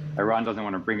point. Iran doesn't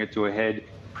want to bring it to a head,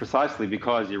 precisely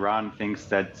because Iran thinks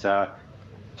that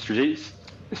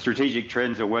strategic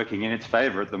trends are working in its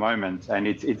favor at the moment, and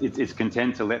it's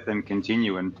content to let them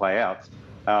continue and play out.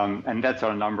 And that's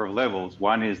on a number of levels.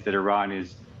 One is that Iran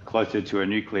is closer to a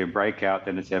nuclear breakout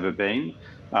than it's ever been.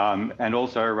 And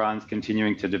also Iran's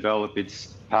continuing to develop its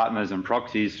partners and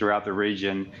proxies throughout the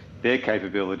region, their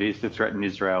capabilities to threaten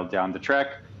Israel down the track.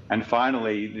 And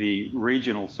finally, the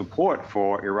regional support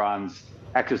for Iran's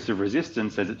axis of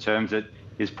resistance, as it terms it,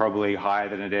 is probably higher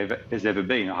than it has ever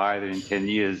been, higher than in 10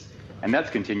 years. And that's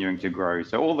continuing to grow.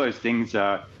 So all those things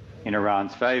are in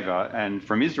Iran's favor. And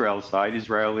from Israel's side,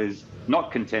 Israel is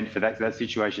not content for that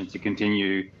situation to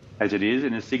continue as it is,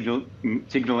 and is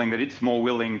signaling that it's more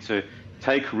willing to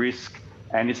take risk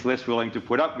and it's less willing to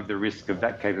put up with the risk of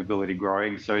that capability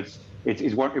growing. So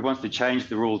it wants to change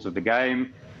the rules of the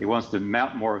game. It wants to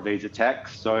mount more of these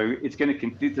attacks. So it's going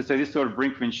to, so this sort of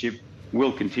brinkmanship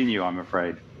will continue, I'm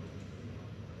afraid.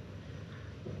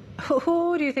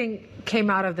 Who do you think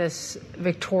came out of this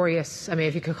victorious? I mean,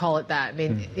 if you could call it that. I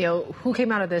mean, who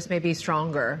came out of this maybe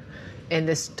stronger in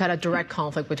this kind of direct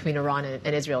conflict between Iran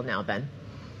and Israel now, Ben?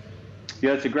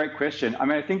 Yeah, it's a great question. I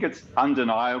mean, I think it's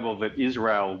undeniable that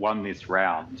Israel won this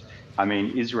round. I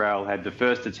mean, Israel had the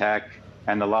first attack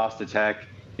and the last attack.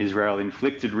 Israel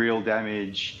inflicted real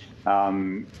damage,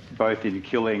 both in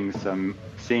killing some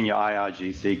senior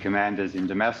IRGC commanders in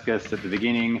Damascus at the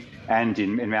beginning and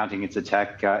in mounting its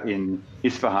attack in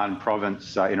Isfahan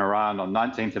province in Iran on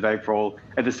 19th of April,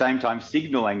 at the same time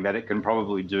signaling that it can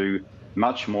probably do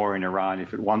much more in Iran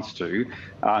if it wants to.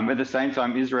 At the same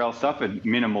time, Israel suffered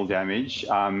minimal damage.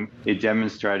 It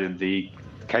demonstrated the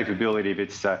capability of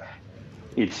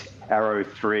its Arrow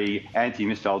 3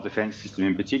 anti-missile defense system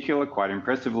in particular, quite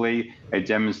impressively. It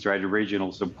demonstrated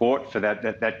regional support for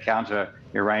that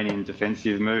counter-Iranian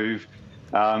defensive move.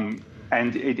 And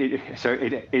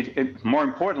more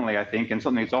importantly, I think, and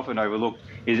something that's often overlooked,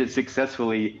 is it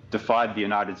successfully defied the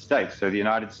United States. So the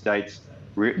United States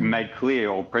made clear,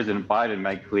 or President Biden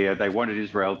made clear, they wanted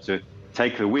Israel to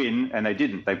take the win, and they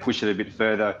didn't. They pushed it a bit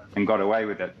further and got away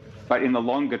with it. But in the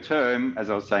longer term, as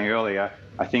I was saying earlier,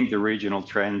 I think the regional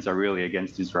trends are really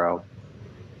against Israel.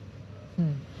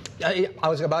 I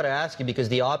was about to ask you, because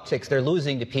the optics, they're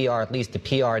losing the PR, at least the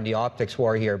PR and the optics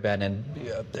war here, Ben, and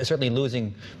certainly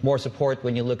losing more support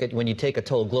when you take a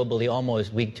toll globally,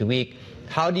 almost week to week.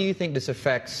 How do you think this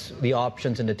affects the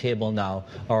options in the table now,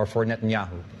 or for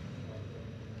Netanyahu?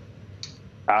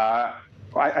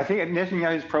 I think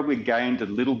Netanyahu's probably gained a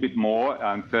little bit more,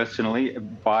 personally,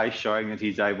 by showing that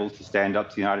he's able to stand up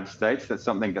to the United States. That's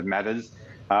something that matters,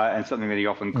 and something that he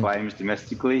often claims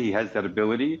domestically. He has that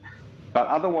ability. But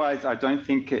otherwise, I don't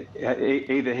think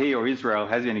either he or Israel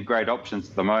has any great options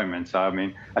at the moment. I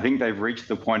mean, I think they've reached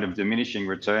the point of diminishing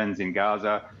returns in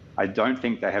Gaza. I don't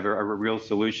think they have a real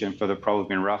solution for the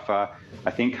problem in Rafah.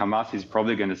 I think Hamas is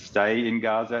probably going to stay in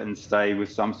Gaza and stay with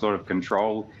some sort of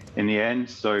control in the end.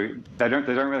 So they don't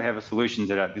really have a solution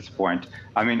to that at this point.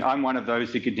 I mean, I'm one of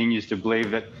those who continues to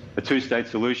believe that a two-state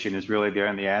solution is really the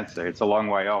only answer. It's a long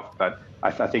way off, but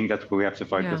I think that's what we have to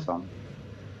focus on.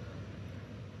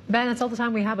 Ben, that's all the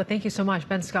time we have, but thank you so much.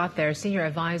 Ben Scott there, Senior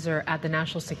Advisor at the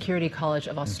National Security College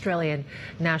of Australian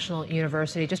National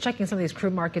University. Just checking some of these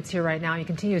crude markets here right now. You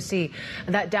continue to see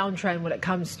that downtrend when it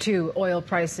comes to oil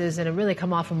prices, and it really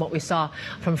come off from what we saw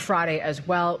from Friday as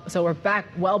well. So we're back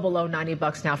well below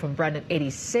 $90 now from Brent at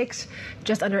 86,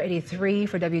 just under 83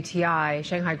 for WTI.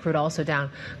 Shanghai crude also down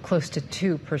close to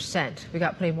 2%. We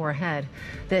got plenty more ahead.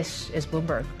 This is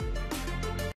Bloomberg.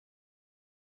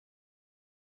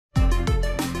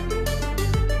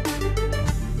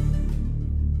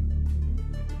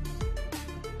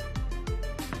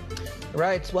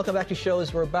 Right, welcome back to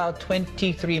shows. We're about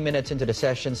 23 minutes into the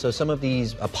session, so some of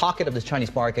these, a pocket of the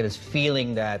Chinese market is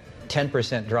feeling that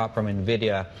 10% drop from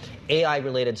NVIDIA.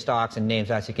 AI-related stocks and names,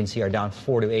 as you can see, are down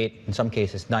 4 to 8, in some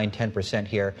cases 9–10%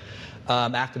 here.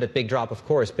 After that big drop, of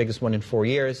course, biggest one in 4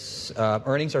 years.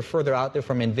 Earnings are further out there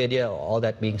from NVIDIA. All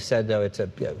that being said, though, it's a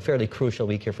fairly crucial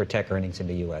week here for tech earnings in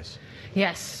the U.S.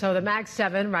 Yes, so the Mag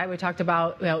 7, right, we talked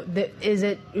about,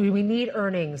 we need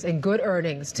earnings and good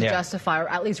earnings to justify or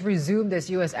at least resume this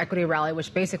U.S. equity rally,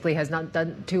 which basically has not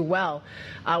done too well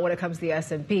when it comes to the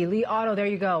S&P. Li Auto, there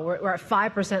you go. We're at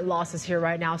 5% loss. losses here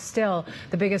right now. Still,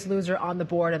 the biggest loser on the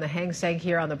board, and the Hang Seng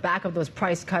here on the back of those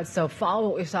price cuts. So follow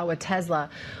what we saw with Tesla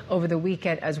over the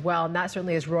weekend as well. And that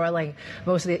certainly is roiling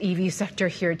most of the EV sector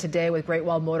here today, with Great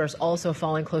Wall Motors also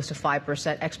falling close to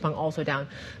 5%. XPeng also down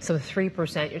some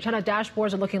 3%. Your China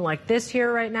dashboards are looking like this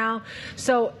here right now.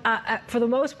 So for the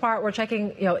most part, we're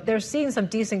checking, they're seeing some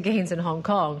decent gains in Hong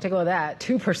Kong. Take a look at that,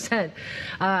 2%.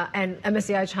 And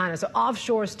MSCI China. So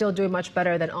offshore is still doing much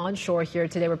better than onshore here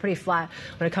today. We're pretty flat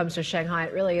when it comes to Shanghai.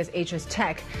 It really is HS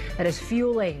Tech that is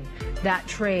fueling that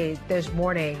trade this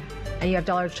morning. And you have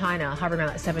dollar China hovering around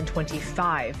that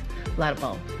 725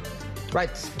 level. Right,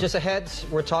 just ahead,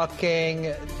 we're talking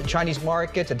the Chinese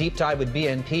market, a deep dive with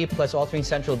BNP, plus all three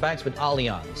central banks with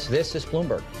Allianz. This is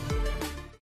Bloomberg.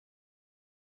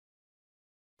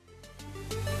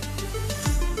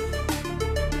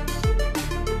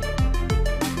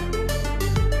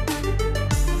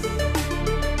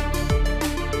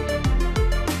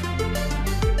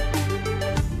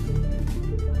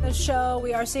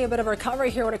 We are seeing a bit of a recovery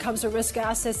here when it comes to risk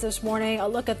assets this morning. A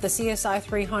look at the CSI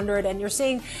 300, and you're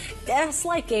seeing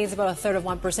slight gains, about a third of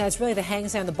 1%. It's really the Hang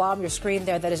Seng on the bottom of your screen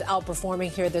there that is outperforming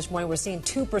here this morning. We're seeing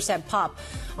 2% pop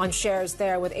on shares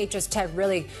there, with HS Tech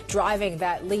really driving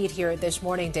that lead here this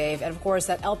morning, Dave. And of course,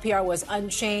 that LPR was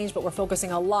unchanged, but we're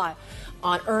focusing a lot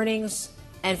on earnings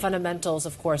and fundamentals,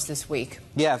 of course, this week.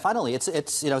 Yeah, finally, it's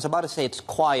I was about to say it's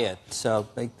quiet. So,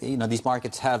 these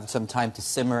markets have some time to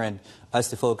simmer and us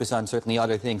to focus on certainly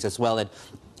other things as well. And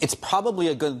it's probably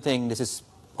a good thing. This is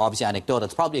obviously anecdotal.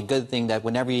 It's probably a good thing that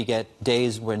whenever you get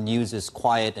days when news is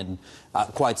quiet and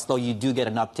quite slow, you do get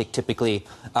an uptick. Typically,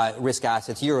 risk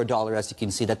assets, euro dollar, as you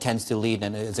can see, that tends to lead,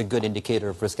 and it's a good indicator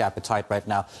of risk appetite right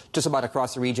now. Just about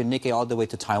across the region, Nikkei all the way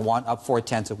to Taiwan, up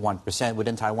 0.4%.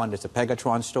 Within Taiwan, there's a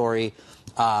Pegatron story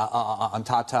on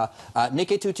Tata.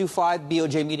 Nikkei 225,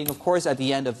 BOJ meeting, of course, at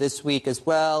the end of this week as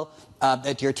well.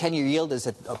 Your 10-year yield is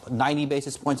at 90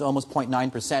 basis points, almost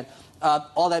 0.9%.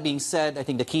 All that being said, I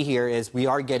think the key here is we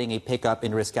are getting a pickup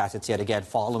in risk assets yet again,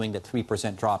 following the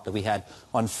 3% drop that we had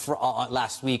on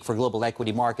last week for global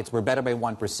equity markets. We're better by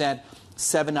 1%.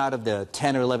 7 out of the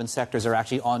 10 or 11 sectors are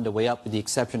actually on the way up, with the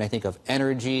exception, I think, of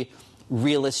energy,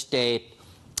 real estate,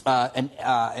 and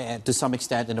to some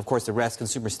extent, and of course the rest,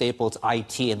 consumer staples,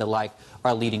 IT, and the like,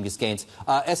 are leading these gains.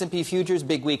 S&P futures,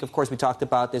 big week. Of course, we talked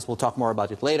about this. We'll talk more about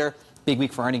it later. Big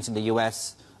week for earnings in the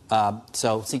U.S.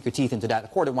 So sink your teeth into that. A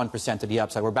quarter 1% to the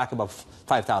upside. We're back above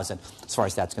 5,000 as far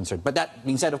as that's concerned. But that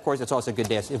being said, of course, it's also a good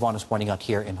day, as Yvonne was pointing out,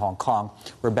 here in Hong Kong.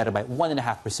 We're better by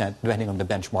 1.5%, depending on the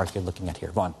benchmark you're looking at here.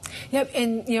 Yvonne. Yep,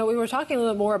 and we were talking a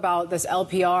little bit more about this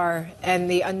LPR and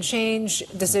the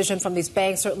unchanged decision from these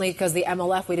banks, certainly because the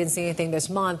MLF, we didn't see anything this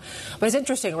month. But it's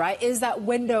interesting, right? Is that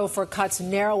window for cuts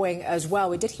narrowing as well?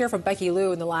 We did hear from Becky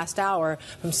Liu in the last hour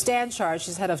from Stanchart,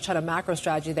 she's head of China macro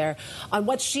strategy there, on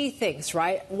what she thinks,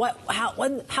 right?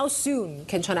 How soon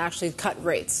can China actually cut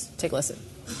rates? Take a listen.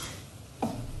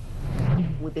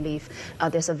 We believe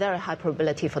there's a very high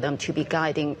probability for them to be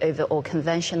guiding overall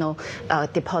conventional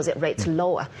deposit rates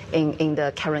lower in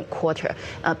the current quarter.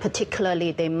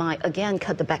 Particularly, they might again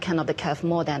cut the back end of the curve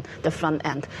more than the front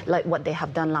end, like what they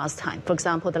have done last time. For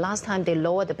example, the last time they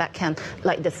lowered the back end,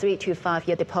 like the 3 to 5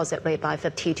 year deposit rate, by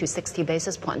 50 to 60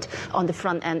 basis points. On the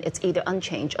front end, it's either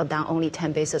unchanged or down only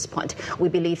 10 basis points. We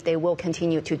believe they will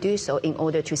continue to do so in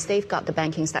order to safeguard the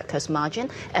banking sector's margin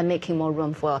and making more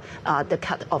room for the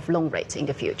cut of loan rates in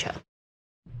the future.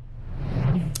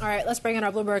 All right, let's bring in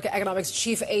our Bloomberg Economics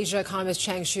Chief Asia economist,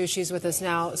 Chang Xu. She's with us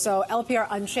now. So LPR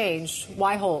unchanged.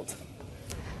 Why hold?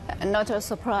 Not a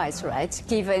surprise, right?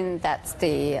 Given that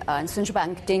the central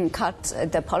bank didn't cut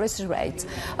the policy rate,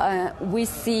 we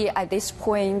see at this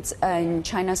point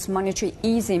China's monetary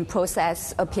easing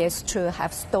process appears to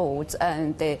have stalled,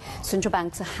 and the central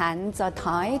bank's hands are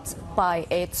tied by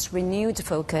its renewed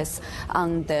focus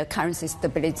on the currency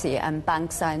stability, and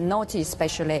banks are not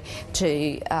especially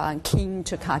keen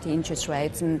to cut interest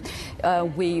rates. And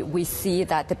we see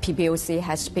that the PBOC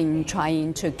has been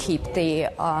trying to keep the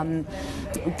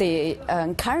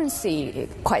currency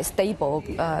quite stable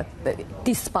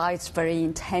despite very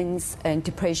intense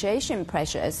depreciation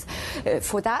pressures.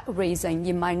 For that reason,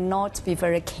 you might not be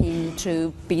very keen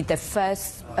to be the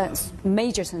first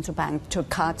major central bank to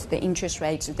cut the interest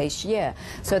rates this year.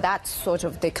 So that's sort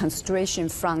of the consideration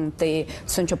from the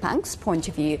central bank's point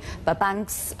of view. But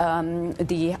banks,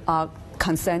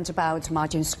 concerned about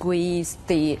margin squeeze,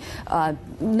 the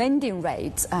lending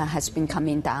rate has been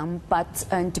coming down, but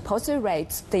deposit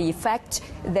rates, the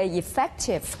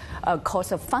effective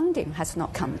cost of funding has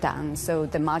not come down, so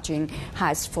the margin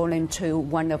has fallen to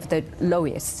one of the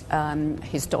lowest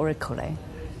historically.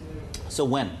 So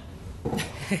when?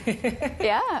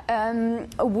 Yeah,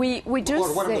 we do.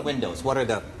 Or what are the windows? What are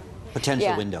the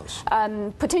potential windows?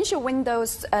 Potential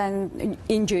windows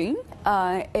in June,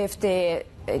 if the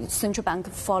central bank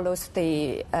follows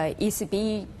the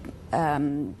ECB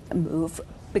move,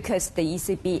 because the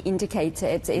ECB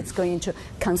indicated it's going to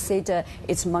consider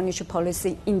its monetary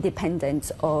policy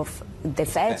independent of the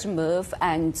Fed's move,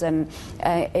 and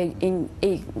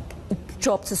it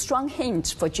dropped a strong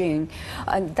hint for June.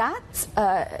 And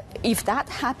if that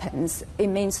happens, it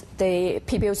means the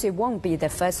PBOC won't be the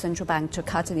first central bank to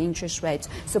cut the interest rate.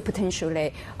 So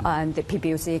potentially, the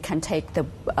PBOC can take the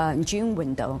June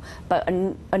window. But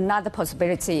another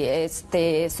possibility is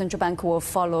the central bank will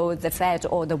follow the Fed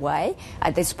all the way.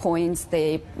 At this point,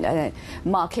 the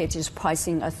market is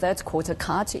pricing a third quarter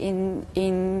cut in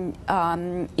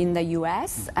the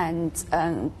US,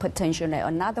 and potentially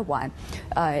another one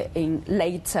in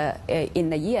later in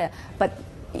the year. But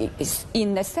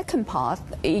in the second part,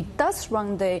 it does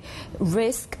run the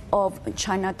risk of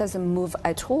China doesn't move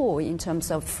at all in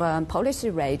terms of policy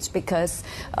rates, because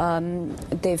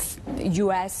the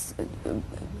U.S.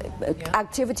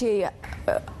 activity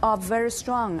are very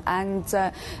strong, and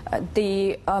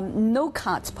the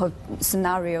no-cut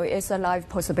scenario is a live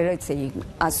possibility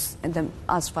as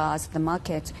far as the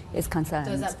market is concerned.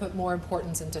 Does that put more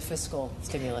importance into fiscal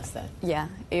stimulus then? Yeah,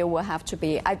 it will have to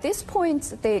be. At this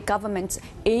point, the government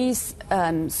is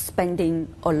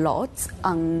spending a lot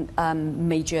on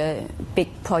major big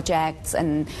projects,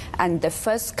 and the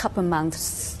first couple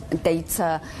months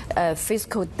data,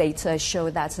 fiscal data, show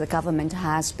that the government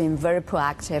has been very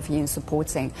proactive in supporting.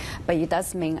 Up. But it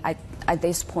does mean at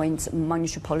this point,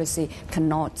 monetary policy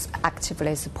cannot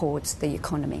actively support the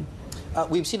economy.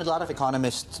 We've seen a lot of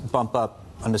economists bump up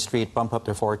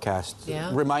their forecasts.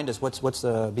 Yeah. Remind us, what's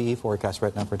the BE forecast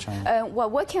right now for China? We're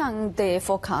working on the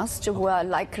forecast. We're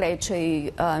likely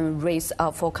to raise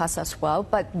our forecast as well,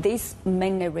 but this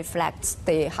mainly reflects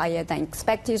the higher than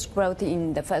expected growth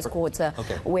in the first quarter.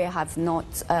 Okay. We have not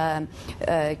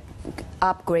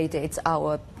upgraded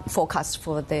our forecast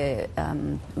for the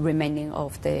remaining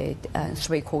of the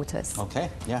 3 quarters. Okay,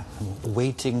 yeah. I'm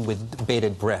waiting with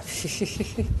bated breath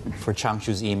for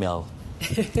Changshu's email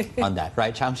on that,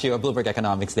 right? Changshu or Bloomberg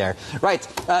Economics there. Right,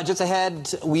 just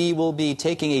ahead, we will be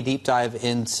taking a deep dive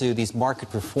into these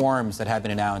market reforms that have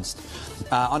been announced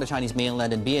on the Chinese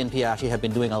mainland, and BNP actually have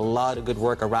been doing a lot of good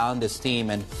work around this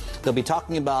theme, and they'll be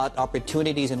talking about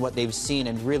opportunities and what they've seen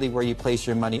and really where you place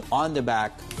your money on the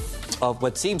back of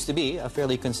what seems to be a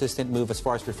fairly consistent move as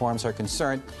far as reforms are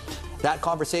concerned. That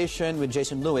conversation with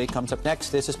Jason Louis comes up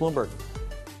next. This is Bloomberg.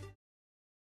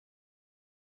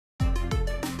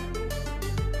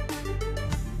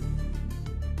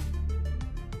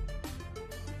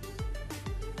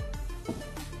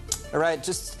 All right,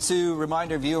 just to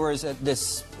remind our viewers that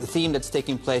this theme that's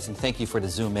taking place, and thank you for the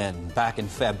zoom in, back in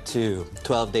Feb 2,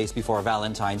 12 days before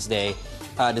Valentine's Day,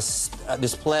 this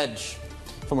pledge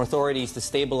from authorities to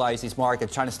stabilize these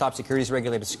markets. China's top securities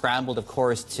regulator scrambled, of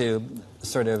course, to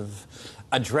sort of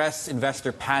address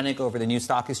investor panic over the new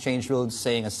stock exchange rules,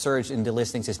 saying a surge in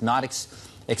delistings is not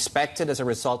expected as a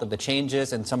result of the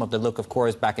changes. And some of the look, of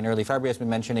course, back in early February has been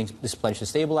mentioning this pledge to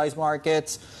stabilize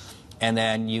markets. And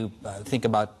then you think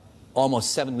about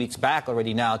almost 7 weeks back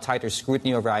already now, tighter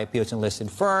scrutiny over IPOs and listed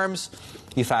firms.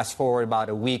 You fast forward about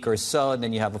a week or so, and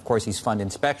then you have, of course, these fund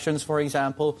inspections, for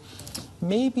example.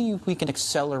 Maybe we can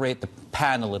accelerate the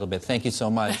pan a little bit. Thank you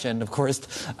so much. And, of course,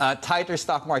 tighter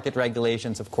stock market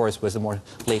regulations, of course, was the more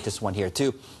latest one here,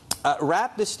 too.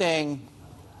 Wrap this thing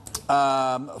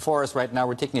for us right now.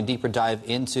 We're taking a deeper dive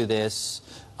into this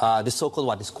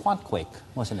so-called, this quant quake,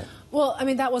 wasn't it? Well, I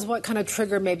mean, that was what kind of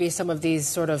triggered maybe some of these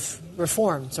sort of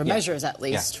reforms or measures, at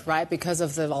least, right? Because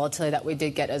of the volatility that we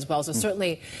did get as well. So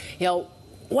certainly, you know,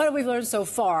 what have we learned so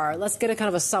far? Let's get a kind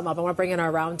of a sum up. I want to bring in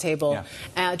our roundtable.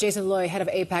 Jason Loy, head of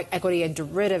APAC Equity and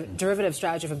Derivative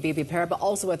Strategy from BNP Paribas, but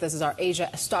also with us is our Asia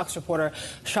stocks reporter,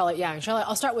 Charlotte Yang. Charlotte,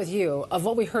 I'll start with you. Of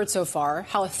what we heard so far,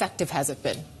 how effective has it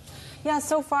been? Yeah,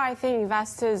 so far I think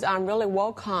investors really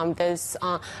welcome this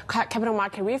capital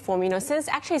market reform. You know, since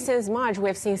March,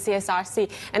 we've seen CSRC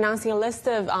announcing a list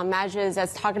of measures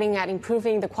that's targeting at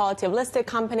improving the quality of listed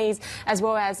companies, as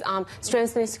well as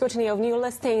strengthening scrutiny of new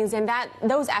listings. And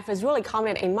those efforts really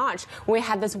culminated in March. We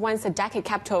had this once-a-decade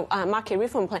capital market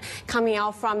reform plan coming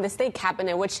out from the state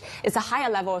cabinet, which is a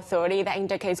higher level authority that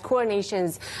indicates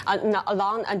coordinations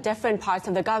along different parts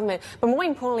of the government. But more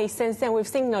importantly, since then, we've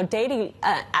seen daily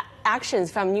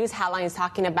actions from news headlines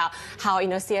talking about how,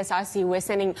 CSRC, we're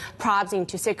sending probes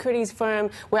into securities firm.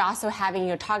 We're also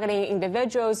having, targeting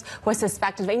individuals who are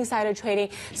suspected of insider trading.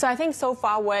 So I think so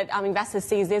far what investors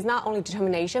see is there's not only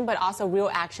determination, but also real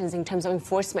actions in terms of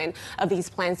enforcement of these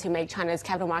plans to make China's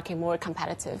capital market more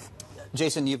competitive.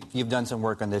 Jason, you've done some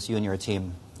work on this, you and your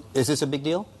team. Is this a big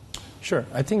deal? Sure.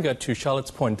 I think to Charlotte's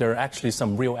point, there are actually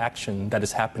some real action that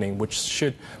is happening, which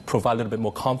should provide a little bit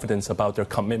more confidence about their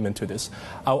commitment to this.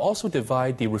 I'll also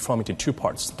divide the reform into two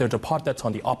parts. There's a part that's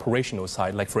on the operational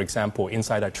side, like, for example,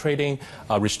 insider trading,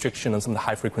 restriction on some of the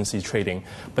high-frequency trading.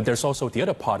 But there's also the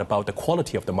other part about the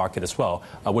quality of the market as well,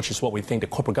 which is what we think the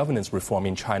corporate governance reform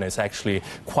in China is actually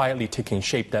quietly taking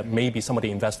shape that maybe some of the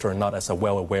investors are not as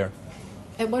well aware.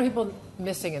 And what are people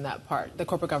missing in that part, the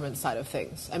corporate governance side of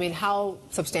things? I mean, how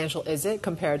substantial is it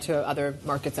compared to other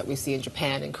markets that we see in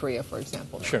Japan and Korea, for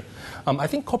example? Sure. I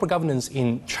think corporate governance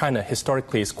in China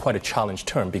historically is quite a challenged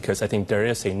term because I think there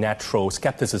is a natural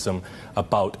skepticism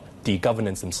about the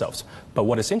governance themselves. But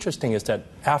what is interesting is that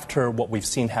after what we've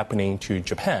seen happening to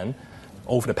Japan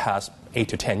over the past 8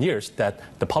 to 10 years, that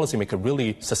the policymaker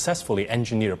really successfully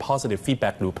engineered a positive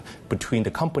feedback loop between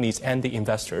the companies and the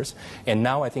investors. And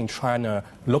now I think trying to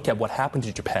look at what happened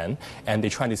to Japan, and they're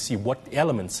trying to see what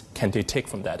elements can they take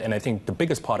from that. And I think the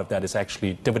biggest part of that is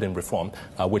actually dividend reform,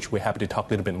 which we're happy to talk a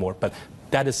little bit more. But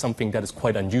that is something that is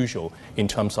quite unusual in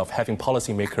terms of having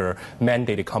policymaker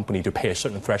mandate a company to pay a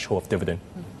certain threshold of dividend.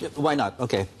 Why not?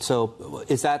 Okay, so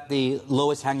is that the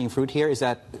lowest hanging fruit here? Is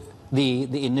that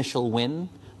the initial win,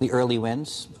 the early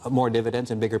wins, more dividends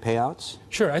and bigger payouts?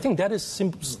 Sure. I think that is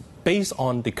based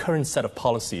on the current set of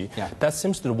policy. Yeah. That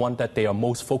seems to be the one that they are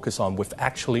most focused on with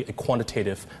actually a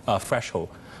quantitative threshold.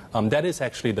 That is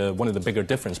actually one of the bigger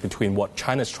difference between what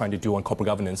China is trying to do on corporate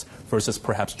governance versus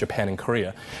perhaps Japan and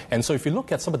Korea. And so if you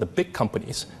look at some of the big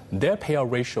companies, their payout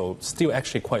ratio is still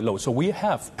actually quite low. So we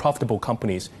have profitable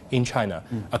companies in China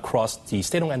across the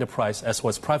state-owned enterprise as well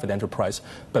as private enterprise.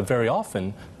 But very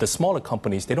often, the smaller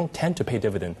companies, they don't tend to pay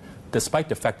dividend, despite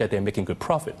the fact that they're making good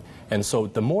profit. And so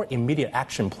the more immediate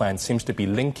action plan seems to be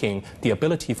linking the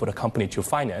ability for the company to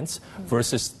finance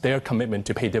versus their commitment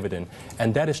to pay dividend.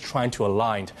 And that is trying to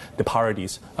align the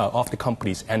priorities of the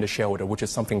companies and the shareholder, which is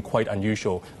something quite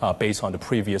unusual based on the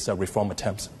previous reform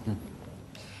attempts.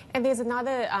 And there's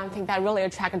another thing that really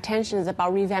attracts attention is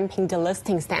about revamping the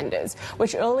listing standards,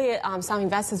 which earlier some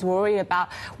investors worried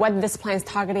about whether this plan is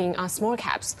targeting small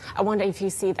caps. I wonder if you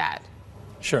see that.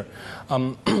 Sure.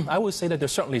 I would say that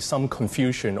there's certainly some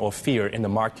confusion or fear in the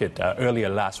market earlier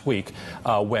last week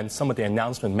when some of the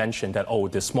announcement mentioned that,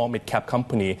 the small mid-cap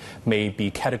company may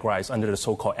be categorized under the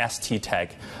so-called ST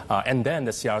tag. And then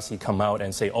the CRC come out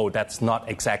and say, that's not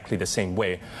exactly the same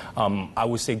way. I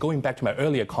would say, going back to my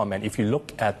earlier comment, if you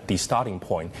look at the starting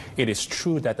point, it is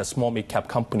true that the small mid-cap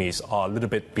companies are a little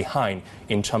bit behind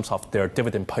in terms of their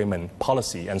dividend payment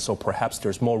policy. And so perhaps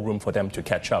there's more room for them to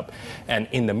catch up. And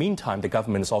in the meantime, the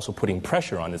government is also putting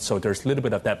pressure on it. So there's a little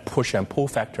bit of that push and pull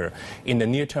factor. In the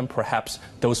near term, perhaps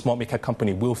those small mid-cap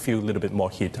companies will feel a little bit more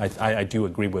heat. I do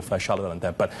agree with Charlotte on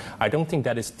that. But I don't think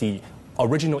that is the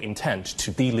original intent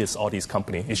to delist all these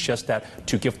companies. It's just that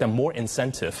to give them more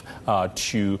incentive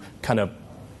to kind of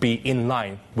be in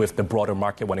line with the broader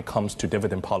market when it comes to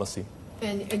dividend policy.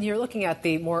 And you're looking at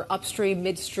the more upstream,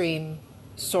 midstream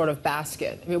sort of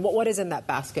basket. I mean, what is in that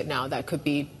basket now that could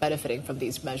be benefiting from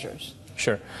these measures?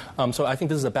 Sure. So I think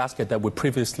this is a basket that we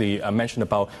previously mentioned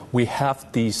about. We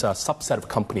have these subset of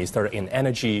companies that are in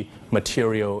energy,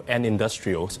 material, and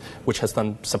industrials, which has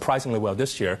done surprisingly well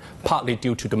this year, partly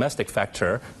due to domestic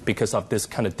factor because of this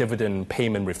kind of dividend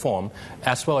payment reform,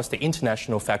 as well as the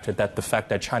international factor, that the fact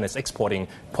that China is exporting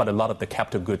quite a lot of the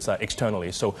capital goods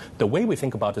externally. So the way we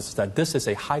think about this is that this is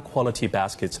a high-quality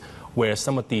basket where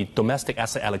some of the domestic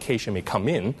asset allocation may come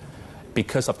in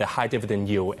because of the high dividend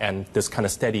yield and this kind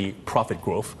of steady profit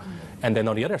growth. And then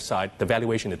on the other side, the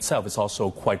valuation itself is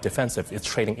also quite defensive. It's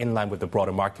trading in line with the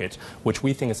broader market, which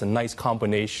we think is a nice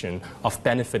combination of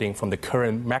benefiting from the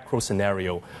current macro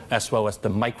scenario as well as the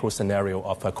micro scenario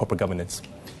of corporate governance.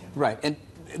 Right. And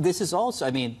this is also,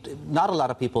 I mean, not a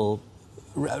lot of people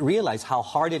realize how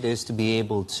hard it is to be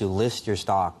able to list your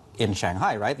stock in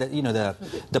Shanghai, right? That,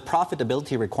 the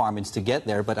profitability requirements to get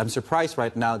there. But I'm surprised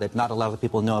right now that not a lot of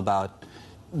people know about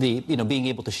the, being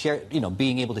able to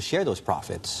share those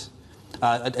profits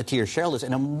to your shareholders.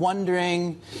 And I'm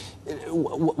wondering,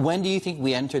 when do you think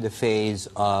we enter the phase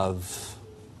of,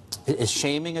 is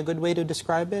shaming a good way to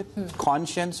describe it?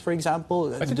 Conscience, for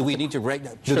example? Do we need to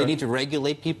they need to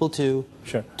regulate people to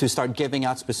start giving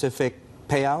out specific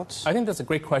payouts? I think that's a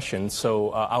great question.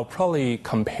 So I'll probably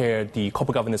compare the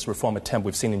corporate governance reform attempt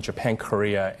we've seen in Japan,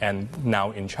 Korea, and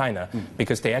now in China,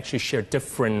 because they actually share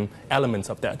different elements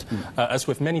of that. As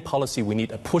with many policy, we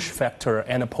need a push factor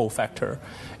and a pull factor.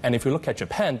 And if you look at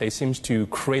Japan, they seem to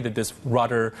create this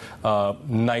rather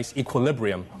nice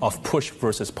equilibrium of push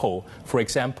versus pull. For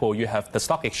example, you have the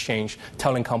stock exchange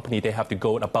telling company they have to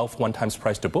go above 1 times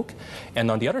price to book.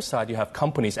 And on the other side, you have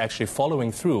companies actually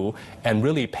following through and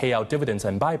really pay out dividends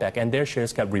and buyback, and their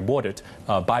shares get rewarded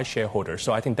by shareholders.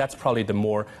 So I think that's probably the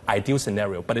more ideal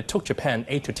scenario. But it took Japan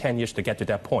 8 to 10 years to get to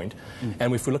that point.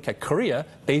 And if we look at Korea,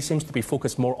 they seem to be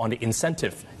focused more on the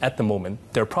incentive at the moment.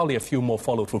 There are probably a few more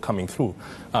follow-through coming through.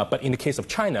 But in the case of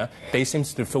China, they seem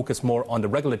to focus more on the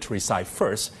regulatory side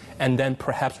first, and then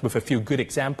perhaps with a few good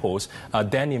examples,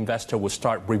 then the investor will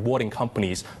start rewarding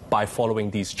companies by following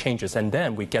these changes, and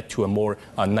then we get to a more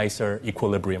nicer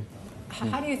equilibrium.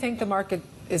 How do you think the market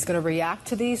is going to react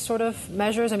to these sort of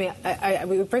measures? I mean,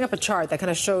 we bring up a chart that kind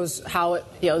of shows how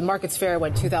the market's fair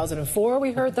when 2004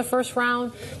 we heard the first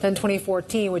round, then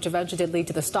 2014, which eventually did lead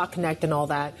to the stock connect and all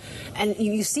that. And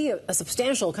you see a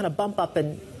substantial kind of bump up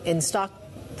in stock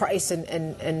price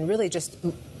and really just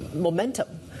momentum.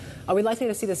 Are we likely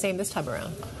to see the same this time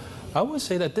around? I would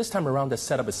say that this time around the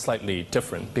setup is slightly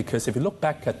different, because if you look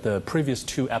back at the previous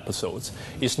 2 episodes,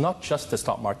 it's not just the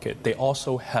stock market. They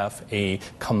also have a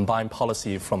combined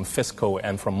policy from fiscal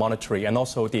and from monetary, and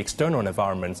also the external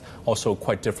environment also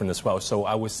quite different as well. So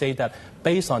I would say that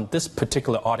based on this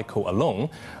particular article alone,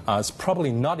 it's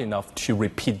probably not enough to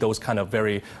repeat those kind of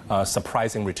very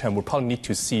surprising return. We'll probably need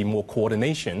to see more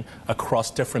coordination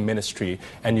across different ministry,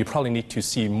 and you probably need to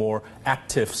see more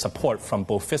active support from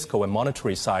both fiscal and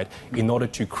monetary side in order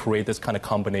to create this kind of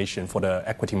combination for the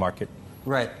equity market.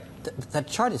 Right. That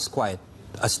chart is quite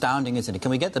astounding, isn't it? Can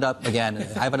we get that up again?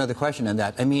 I have another question on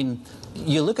that. I mean,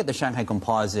 you look at the Shanghai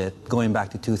Composite going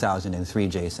back to 2003,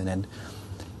 Jason, and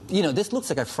this looks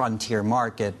like a frontier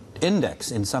market index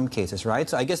in some cases, right?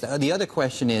 So I guess the other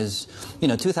question is,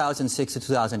 2006 to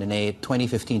 2008,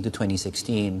 2015 to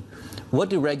 2016, what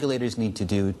do regulators need to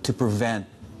do to prevent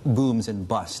booms and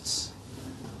busts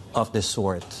of this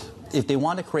sort if they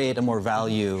want to create a more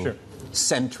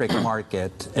value-centric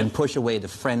market and push away the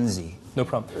frenzy? No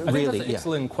problem. I think that's an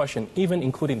excellent question, even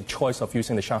including the choice of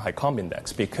using the Shanghai Comp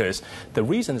Index, because the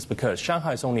reason is because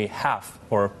Shanghai is only half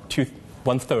or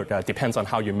 1/3, depends on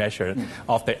how you measure,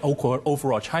 of the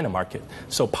overall China market.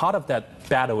 So part of that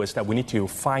battle is that we need to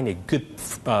find a good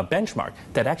benchmark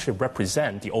that actually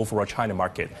represents the overall China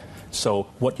market. So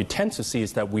what you tend to see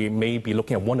is that we may be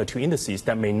looking at 1 or 2 indices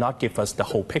that may not give us the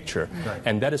whole picture. Right.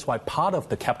 And that is why part of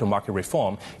the capital market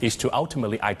reform is to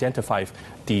ultimately identify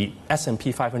the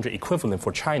S&P 500 equivalent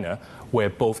for China, where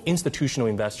both institutional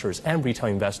investors and retail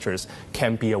investors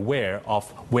can be aware of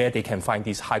where they can find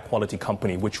these high-quality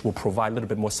companies, which will provide a little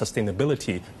bit more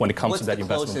sustainability when it comes to that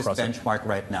investment process. What's the closest benchmark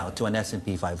right now to an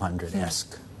S&P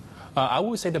 500-esque? I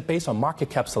would say that based on market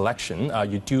cap selection,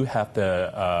 you do have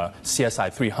the CSI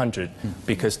 300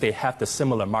 because they have the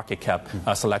similar market cap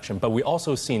selection. But we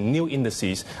also see new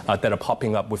indices that are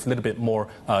popping up with a little bit more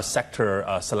sector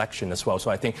selection as well.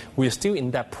 So I think we're still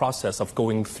in that process of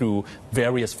going through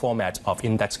various formats of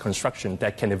index construction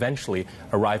that can eventually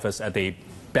arrive us at a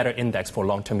better index for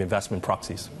long-term investment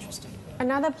proxies. Interesting.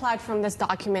 Another pledge from this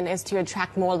document is to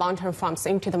attract more long-term funds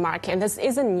into the market. And this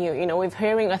isn't new. We're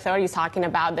hearing authorities talking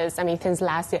about this, since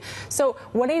last year. So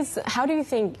how do you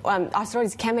think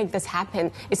authorities can make this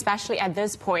happen, especially at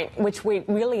this point, which we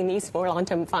really need for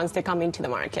long-term funds to come into the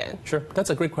market? Sure. That's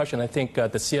a great question. I think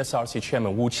the CSRC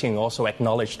chairman, Wu Qing, also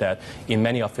acknowledged that in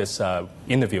many of his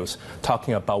interviews,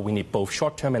 talking about we need both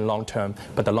short-term and long-term,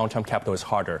 but the long-term capital is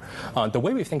harder. The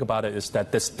way we think about it is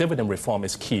that this dividend reform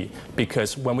is key,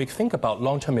 because when we think about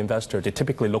long-term investors, they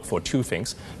typically look for 2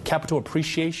 things: capital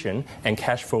appreciation and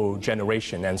cash flow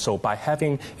generation. And so by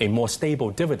having a more stable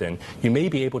dividend, you may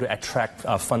be able to attract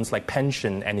funds like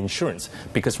pension and insurance,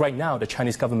 because right now the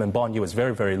Chinese government bond yield is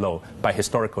very, very low by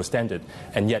historical standard.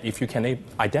 And yet if you can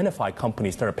identify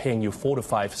companies that are paying you 4 to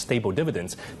 5 stable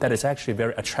dividends, that is actually a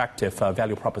very attractive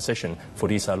value proposition for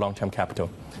these long-term capital.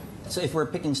 So if we're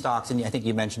picking stocks, and I think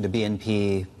you mentioned the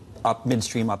BNP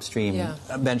midstream, upstream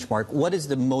benchmark, what is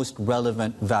the most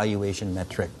relevant valuation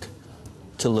metric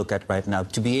to look at right now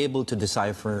to be able to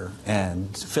decipher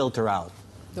and filter out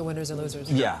the winners and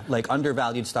losers? Yeah, like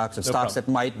undervalued stocks, or stocks that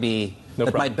might be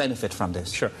that might benefit from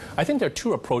this? Sure. I think there are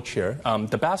two approaches here.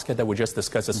 The basket that we just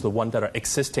discussed is the one that are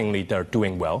existingly that are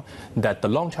doing well, that the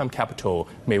long-term capital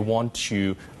may want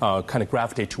to kind of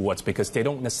gravitate towards because they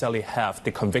don't necessarily have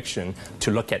the conviction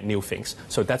to look at new things.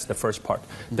 So that's the first part.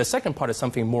 The second part is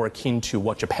something more akin to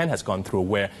what Japan has gone through,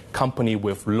 where company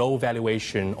with low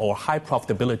valuation or high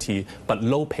profitability but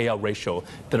low payout ratio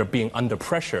that are being under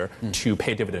pressure to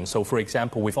pay dividends. So, for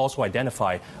example, we've also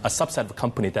identified a subset of a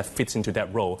company that fits into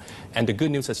that role. And the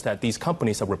good news is that these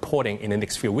companies are reporting in the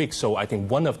next few weeks. So I think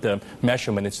one of the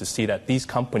measurements is to see that these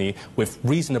companies with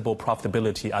reasonable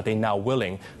profitability, are they now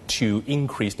willing to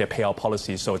increase their payout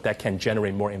policy so that can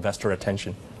generate more investor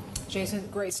attention? Jason,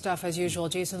 great stuff as usual.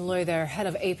 Jason Lui, their head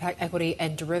of APAC equity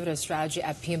and derivative strategy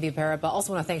at PNB Paribas.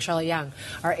 Also want to thank Charlotte Yang,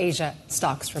 our Asia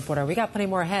stocks reporter. We got plenty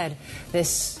more ahead.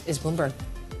 This is Bloomberg.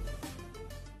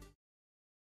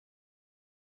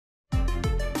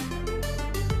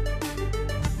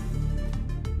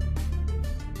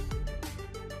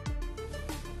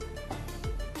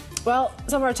 Well,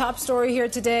 some of our top story here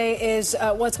today is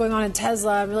what's going on in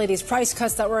Tesla, and really these price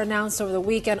cuts that were announced over the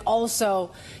weekend. Also,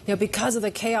 because of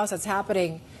the chaos that's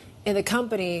happening in the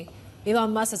company,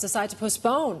 Elon Musk has decided to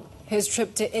postpone his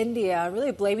trip to India,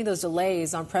 really blaming those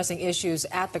delays on pressing issues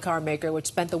at the car maker, which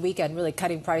spent the weekend really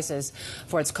cutting prices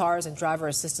for its cars and driver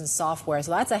assistance software.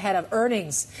 So that's ahead of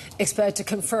earnings expected to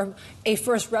confirm a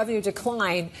first revenue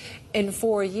decline in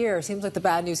 4 years. Seems like the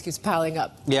bad news keeps piling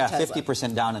up. Yeah,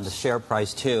 50% down in the share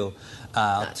price, too.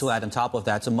 To add on top of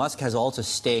that, so Musk has also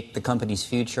staked the company's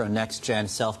future on next-gen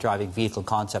self-driving vehicle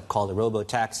concept called a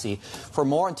robo-taxi. For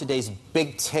more on today's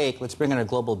big take, let's bring in our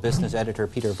global business editor,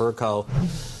 Peter Verco,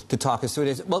 to talk us through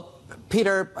this. Well,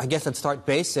 Peter, I guess let's start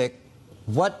basic.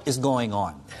 What is going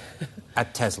on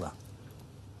at Tesla?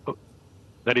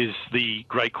 That is the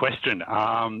great question.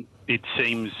 It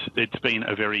seems it's been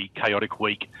a very chaotic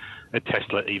week at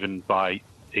Tesla, even by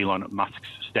Elon Musk's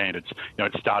standards.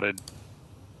 It started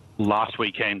last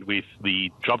weekend with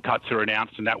the job cuts that were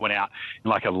announced, and that went out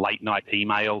in like a late night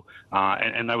email,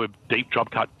 and they were deep job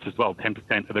cuts as well,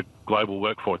 10% of the global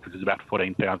workforce, which is about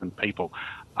 14,000 people.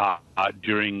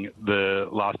 During the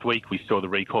last week, we saw the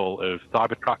recall of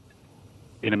Cybertruck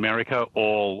in America.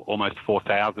 Almost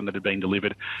 4,000 that had been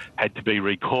delivered had to be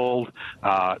recalled.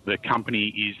 The company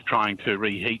is trying to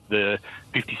reheat the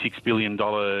 $56 billion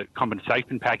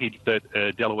compensation package that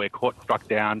a Delaware court struck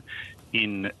down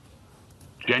in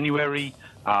January.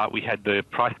 We had the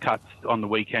price cuts on the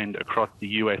weekend across the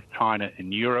US, China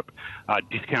and Europe,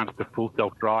 discounts to full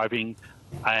self-driving,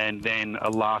 and then a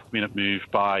last-minute move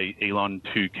by Elon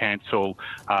to cancel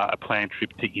a planned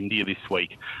trip to India this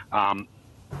week.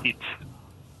 It's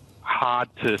hard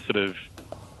to sort of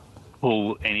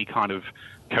pull any kind of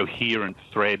coherent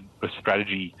thread or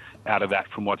strategy out of that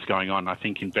from what's going on. I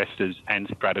think investors and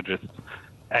strategists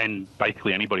and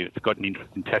basically anybody that's got an interest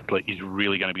in Tesla is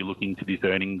really going to be looking to this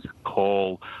earnings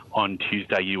call on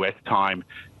Tuesday US time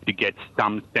to get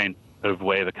some sense of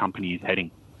where the company is heading.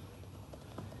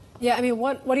 Yeah, I mean,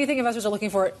 what do you think investors are looking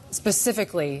for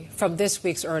specifically from this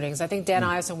week's earnings? I think Dan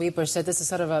Ives and Weeper said this is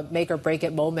sort of a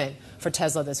make-or-break-it moment for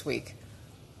Tesla this week.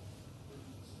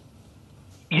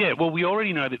 Yeah, well, we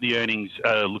already know that the earnings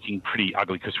are looking pretty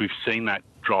ugly because we've seen that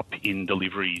drop in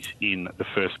deliveries in the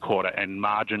first quarter, and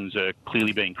margins are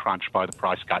clearly being crunched by the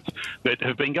price cuts that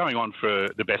have been going on for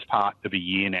the best part of a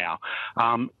year now.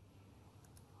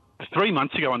 3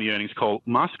 months ago on the earnings call,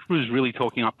 Musk was really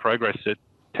talking up progress that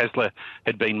Tesla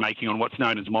had been making on what's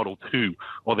known as Model 2,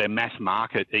 or their mass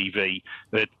market EV,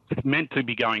 that's meant to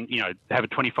be going, have a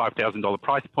 $25,000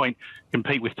 price point,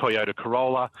 compete with Toyota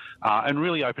Corolla, and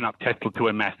really open up Tesla to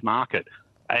a mass market.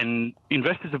 And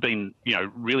investors have been,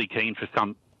 really keen for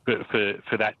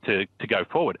that to go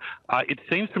forward. It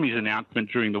seems from his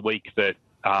announcement during the week that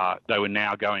they were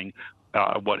now going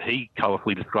what he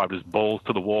colourfully described as balls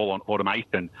to the wall on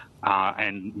automation,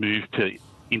 and moved to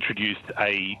introduce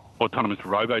a autonomous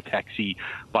robo-taxi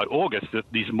by August. That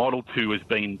this Model 2 has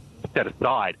been set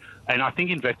aside. And I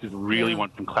think investors really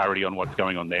want some clarity on what's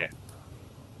going on there.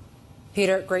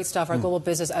 Peter, great stuff. Our global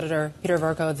business editor, Peter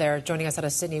Verco, there joining us out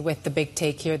of Sydney with the big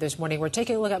take here this morning. We're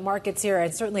taking a look at markets here,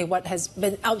 and certainly what has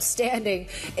been outstanding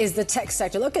is the tech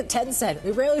sector. Look at Tencent.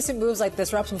 We rarely see moves like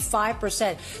this. We're up some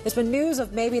 5%. There's been news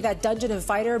of maybe that Dungeon and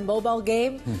Fighter mobile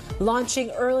game launching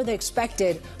earlier than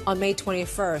expected on May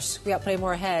 21st. We got plenty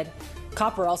more ahead.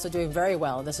 Copper also doing very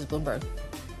well. This is Bloomberg.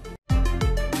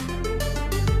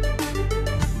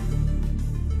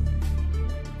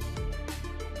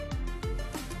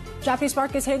 Japanese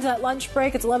markets heading to that lunch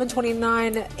break. It's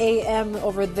 11:29 a.m.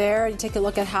 over there. You take a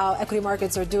look at how equity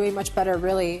markets are doing, much better,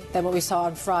 really, than what we saw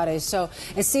on Friday. So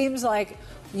it seems like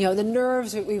the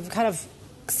nerves, we've kind of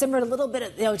simmered a little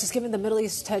bit, just given the Middle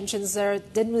East tensions there.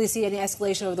 Didn't really see any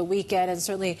escalation over the weekend, and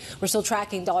certainly we're still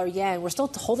tracking dollar yen. We're still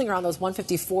holding around those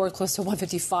 154, close to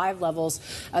 155 levels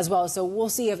as well. So we'll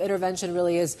see if intervention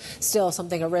really is still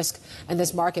something at risk in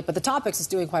this market. But the Topix is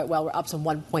doing quite well. We're up some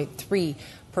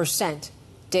 1.3%.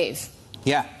 Dave.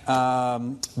 Yeah,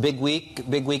 big week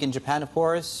in Japan, of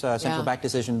course. Central bank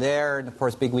decision there, and of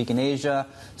course, big week in Asia.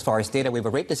 As far as data, we have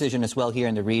a rate decision as well here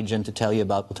in the region to tell you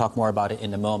about. We'll talk more about it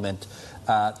in a moment.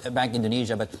 Bank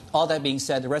Indonesia, but all that being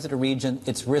said, the rest of the region,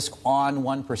 it's risk on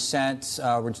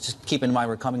 1%. We're just keep in mind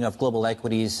we're coming off global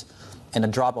equities and a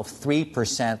drop of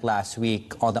 3% last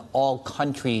week on the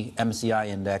all-country MSCI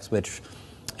index, which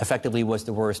effectively was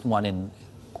the worst one in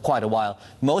quite a while.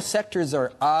 Most sectors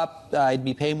are up. I'd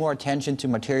be paying more attention to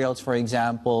materials, for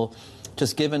example,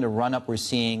 just given the run-up we're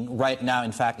seeing right now,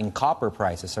 in fact, in copper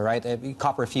prices, all right?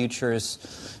 Copper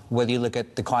futures, whether you look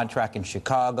at the contract in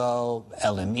Chicago,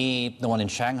 LME, the one in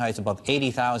Shanghai is above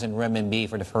 80,000 renminbi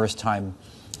for the first time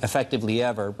effectively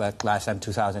ever, but last time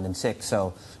 2006.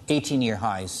 So 18-year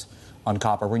highs on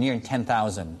copper. We're nearing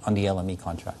 10,000 on the LME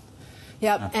contract.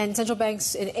 Yep, and central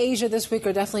banks in Asia this week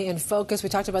are definitely in focus. We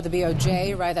talked about the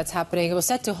BOJ, right? That's happening. It was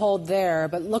set to hold there,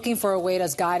 but looking for a way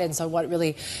as guidance on what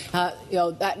really,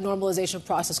 that normalization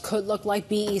process could look like.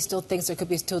 BE still thinks there could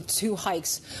be still 2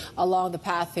 hikes along the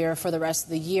path here for the rest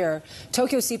of the year.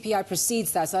 Tokyo CPI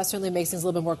precedes that, so that certainly makes things a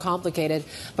little bit more complicated.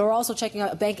 But we're also checking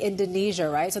out Bank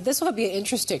Indonesia, right? So this would be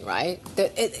interesting, right?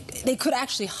 They could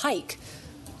actually hike.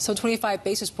 So 25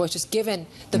 basis points, just given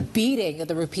the beating that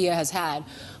the rupiah has had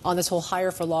on this whole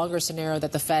higher for longer scenario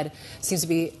that the Fed seems to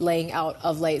be laying out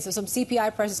of late. So some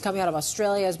CPI prices coming out of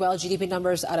Australia as well, GDP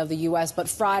numbers out of the U.S. But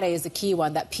Friday is the key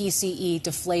one, that PCE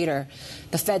deflator,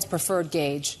 the Fed's preferred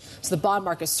gauge. So the bond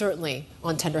market is certainly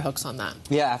on tenterhooks on that.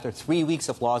 Yeah, after 3 weeks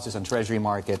of losses on Treasury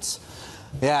markets.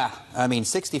 Yeah, I mean,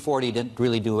 60-40 didn't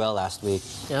really do well last week.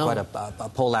 No. Quite a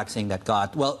poleaxing that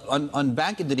got. Well, on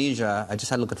Bank Indonesia, I just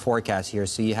had a look at forecasts here.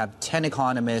 So you have 10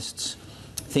 economists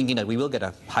thinking that we will get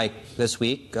a hike this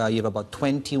week. You have about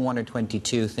 21 or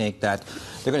 22 think that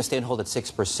they're going to stay and hold at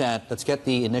 6%. Let's get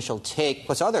the initial take,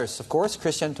 plus others, of course.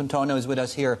 Christian Tontono is with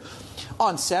us here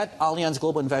on set, Allianz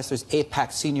Global Investors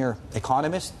APAC senior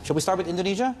economist. Shall we start with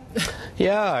Indonesia?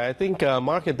 Yeah, I think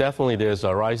market definitely there's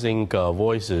a rising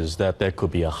voices that there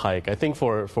could be a hike. I think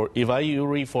for if you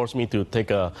really force me to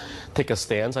take a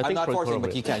stance, I'm think not forcing,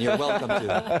 but you can. You're welcome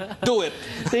to do it.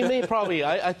 They may probably.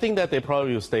 I think that they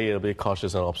probably will stay a bit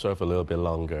cautious and observe a little bit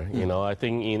longer. You know, I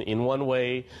think in one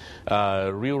way,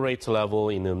 real rates level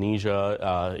in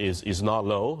Indonesia is not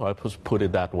low. I put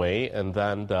it that way, and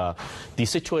then the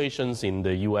situations in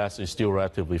the U.S. is still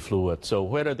relatively fluid. So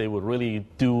whether they would really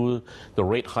do the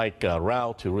rate hike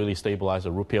route to really stabilize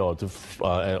the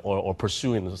rupiah or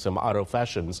pursue in some other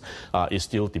fashions is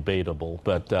still debatable.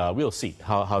 But we'll see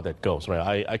how that goes.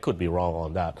 Right? I could be wrong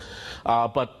on that,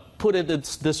 but. Put it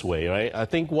this way, right? I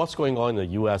think what's going on in the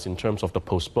U.S. in terms of the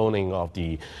postponing of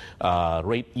the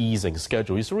rate easing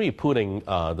schedule is really putting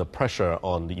the pressure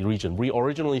on the region. We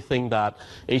originally think that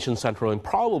Asian Central Bank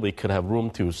probably could have room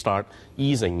to start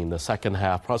easing in the second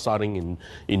half, starting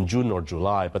in June or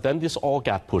July. But then this all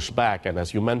got pushed back, and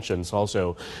as you mentioned, it's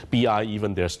also BI.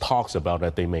 Even there's talks about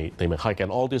that they may hike,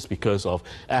 and all this because of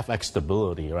FX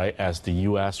stability, right? As the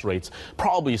U.S. rates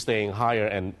probably staying higher,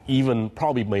 and even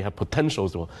probably may have potential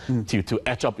to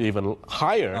edge up even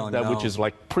higher, which is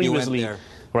like previously,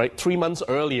 right? 3 months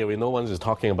earlier, no one is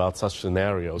talking about such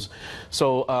scenarios.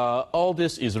 So all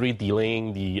this is really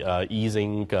delaying the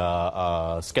easing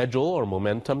schedule or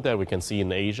momentum that we can see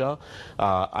in Asia.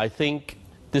 I think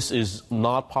this is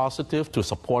not positive to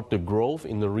support the growth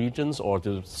in the regions or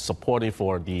to support it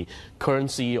for the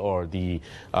currency or the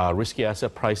risky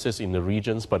asset prices in the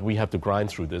regions, but we have to grind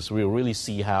through this. We'll really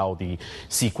see how the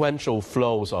sequential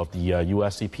flows of the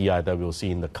US CPI that we'll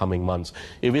see in the coming months.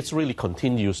 If it really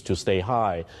continues to stay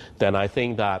high, then I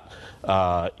think that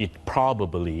it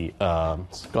probably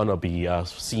is going to be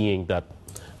seeing that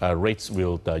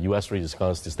the US rate is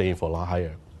going to stay for a lot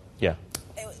higher. Yeah.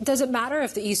 Does it matter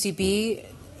if the ECB,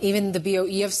 even the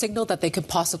BOE, have signaled that they could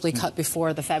possibly cut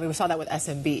before the Fed? I mean, we saw that with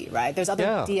SMB, right? There's other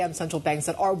DM central banks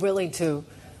that are willing to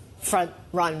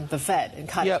front-run the Fed and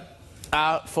cut it.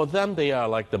 For them, they are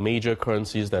like the major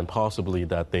currencies, then possibly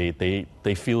that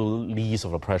they feel least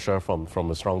of a pressure from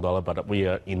a strong dollar. But we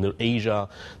are in Asia,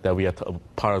 that we are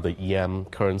part of the EM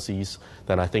currencies,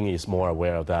 then I think it's more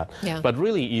aware of that. Yeah. But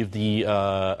really, if the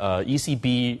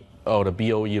ECB or the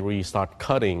BOE really start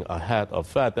cutting ahead of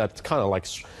Fed, that's kind of like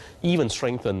even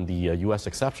strengthen the U.S.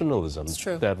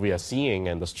 exceptionalism that we are seeing,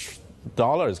 and the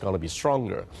dollar is going to be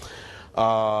stronger.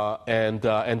 and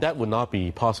that would not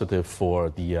be positive for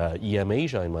the EM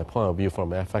Asia, in my point of view,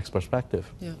 from an FX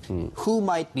perspective. Yeah. Who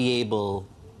might be able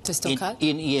to still cut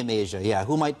in EM Asia? Yeah,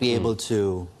 who might be able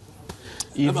to?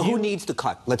 Who needs to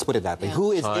cut? Let's put it that way. Yeah.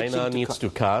 Who is China needs to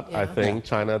cut. Yeah. I think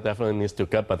China definitely needs to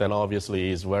cut, but then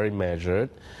obviously it's very measured.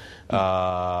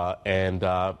 And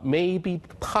maybe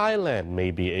Thailand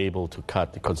may be able to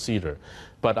cut, to consider.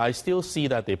 But I still see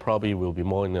that they probably will be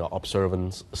more in an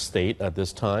observance state at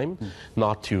this time,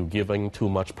 not to giving too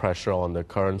much pressure on the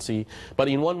currency. But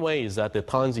in one way is that the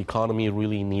Thailand's economy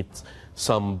really needs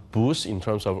some boost in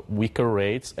terms of weaker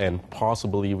rates and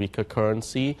possibly weaker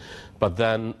currency. But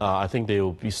then I think they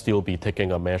will still be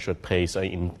taking a measured pace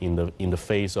in the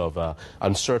face of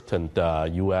uncertain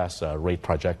U.S. rate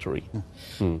trajectory.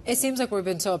 It seems like we've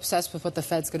been so obsessed with what the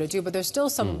Fed's going to do, but there's still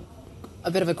a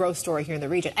bit of a growth story here in the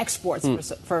region. Exports,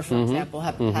 for example,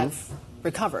 have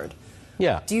recovered.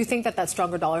 Yeah. Do you think that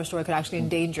stronger dollar story could actually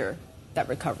endanger that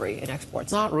recovery in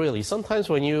exports? Not really. Sometimes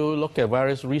when you look at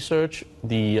various research,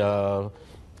 the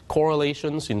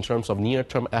correlations in terms of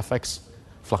near-term FX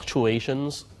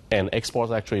fluctuations and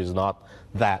exports actually is not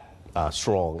that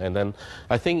strong. And then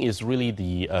I think it's really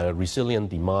the resilient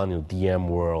demand in the DM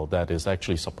world that is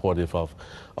actually supportive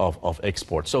of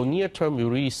exports. So near term, we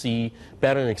really see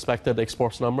better than expected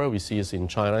exports number. We see it in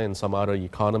China and some other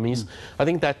economies. I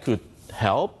think that could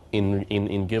help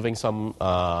in giving some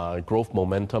growth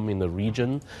momentum in the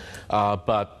region.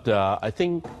 But I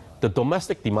think the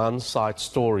domestic demand side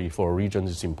story for regions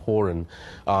is important.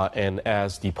 And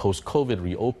as the post-COVID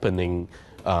reopening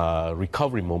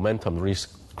recovery momentum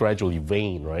gradually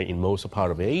wane, right, in most part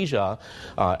of Asia,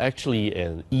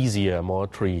 actually easier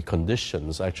monetary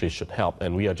conditions actually should help.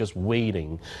 And we are just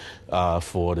waiting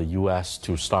for the U.S.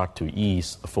 to start to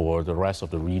ease for the rest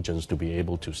of the regions to be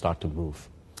able to start to move.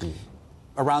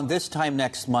 Around this time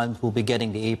next month, we'll be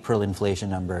getting the April inflation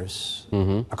numbers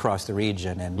across the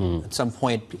region. And at some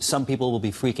point, some people will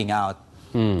be freaking out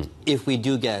if we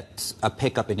do get a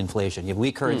pickup in inflation. You have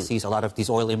weak currencies, a lot of these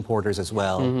oil importers as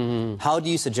well. How do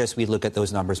you suggest we look at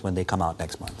those numbers when they come out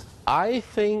next month? I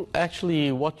think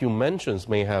actually what you mentioned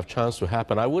may have chance to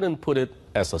happen. I wouldn't put it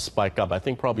as a spike up. I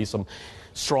think probably some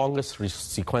strongest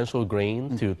sequential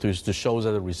gain to show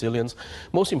that the resilience.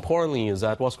 Most importantly is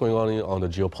that what's going on the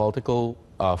geopolitical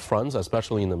fronts,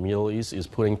 especially in the Middle East, is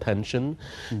putting tension.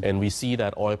 And we see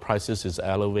that oil prices is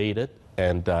elevated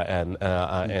and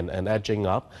edging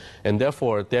up, and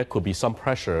therefore there could be some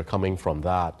pressure coming from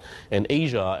that. And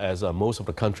Asia, as most of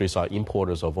the countries are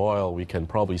importers of oil, we can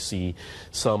probably see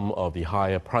some of the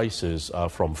higher prices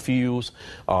from fuels,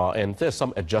 and there's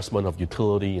some adjustment of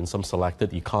utility in some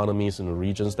selected economies in the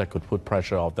regions that could put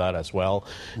pressure on that as well.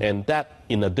 And that,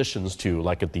 in addition to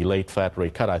like a delayed Fed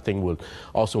rate cut, I think would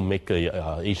also make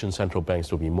the Asian central banks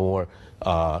to be more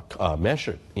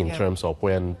measured in terms of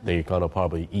when they're going to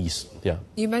probably ease. Yeah.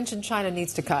 You mentioned China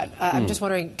needs to cut. I'm just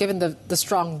wondering, given the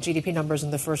strong GDP numbers in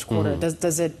the first quarter,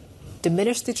 does it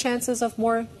diminish the chances of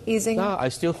more easing? No, I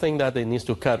still think that it needs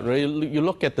to cut. You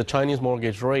look at the Chinese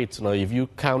mortgage rates, if you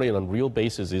count it on real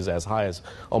basis, is as high as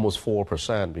almost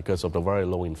 4% because of the very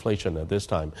low inflation at this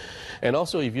time. And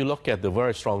also, if you look at the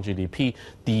very strong GDP,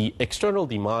 the external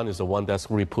demand is the one that's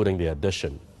really putting the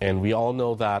addition. And we all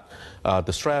know that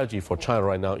the strategy for China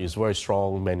right now is very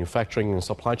strong manufacturing and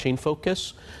supply chain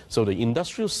focus. So the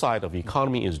industrial side of the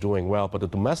economy is doing well, but the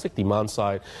domestic demand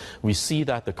side, we see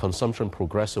that the consumption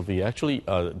progressively actually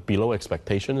below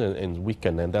expectation and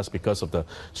weaken, and that's because of the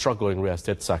struggling real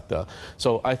estate sector.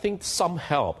 So I think some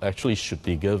help actually should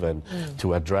be given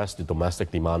to address the domestic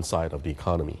demand side of the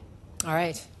economy. All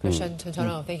right. Christian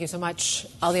Totono, thank you so much.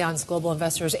 Allianz Global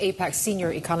Investors APAC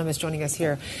senior economist joining us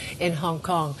here in Hong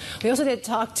Kong. We also did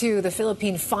talk to the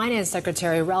Philippine Finance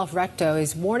Secretary, Ralph Recto.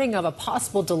 He's warning of a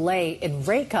possible delay in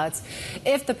rate cuts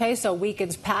if the peso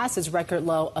weakens past its record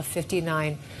low of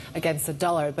 59 against the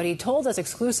dollar. But he told us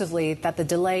exclusively that the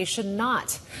delay should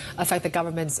not affect the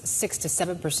government's 6 to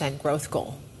 7% growth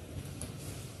goal.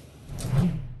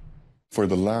 For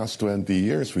the last 20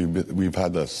 years, we've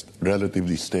had a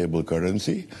relatively stable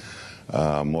currency,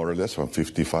 more or less from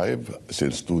 55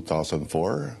 since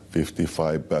 2004,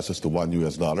 55 pesos to $1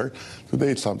 US. Today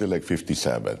it's something like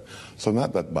 57. So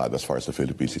not that bad as far as the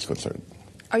Philippines is concerned.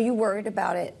 Are you worried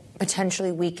about it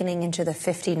potentially weakening into the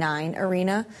 59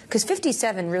 arena? Because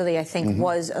 57 really, I think,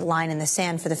 was a line in the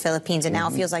sand for the Philippines, and now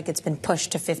it feels like it's been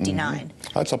pushed to 59.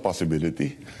 That's a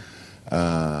possibility.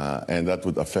 And that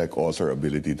would affect also our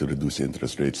ability to reduce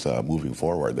interest rates moving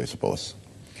forward, I suppose.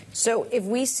 So if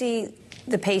we see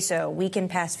the peso weaken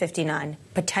past 59,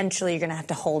 potentially you're going to have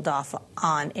to hold off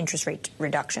on interest rate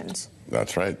reductions.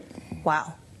 That's right.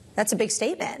 Wow. That's a big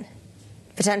statement.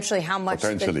 Potentially, how much?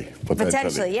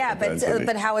 Potentially, yeah. Potentially.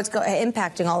 But how it's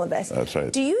impacting all of this? That's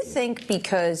right. Do you think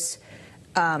because,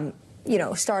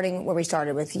 starting where we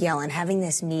started with Yellen, having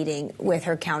this meeting with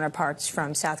her counterparts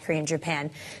from South Korea and Japan,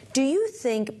 do you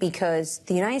think because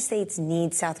the United States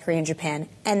needs South Korea and Japan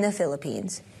and the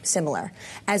Philippines, similar,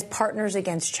 as partners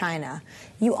against China,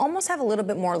 you almost have a little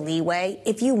bit more leeway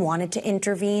if you wanted to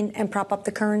intervene and prop up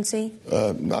the currency?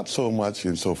 Not so much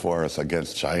insofar as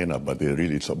against China, but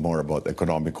it's more about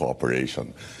economic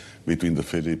cooperation between the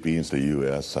Philippines, the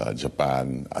U.S.,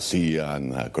 Japan,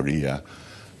 ASEAN, Korea.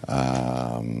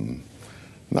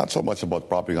 Not so much about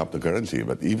propping up the currency,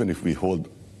 but even if we hold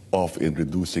off in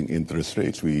reducing interest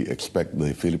rates, we expect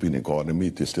the Philippine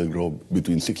economy to still grow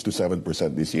between 6 to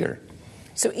 7% this year.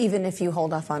 So even if you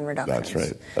hold off on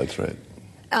reductions? That's right.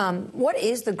 What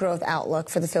is the growth outlook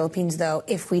for the Philippines, though,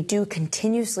 if we do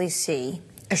continuously see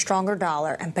a stronger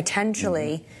dollar and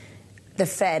potentially the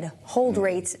Fed hold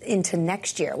rates into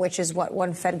next year, which is what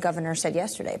one Fed governor said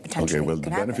yesterday, potentially? Okay, well, the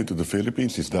benefit to the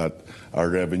Philippines is that our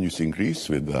revenues increase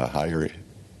with a higher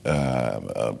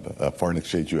foreign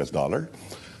exchange U.S. dollar.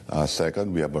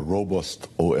 Second, we have a robust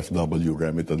OFW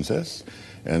remittances,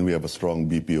 and we have a strong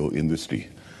BPO industry.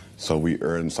 So we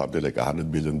earn something like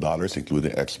 $100 billion,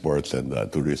 including exports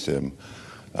and tourism,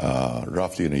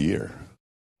 roughly in a year.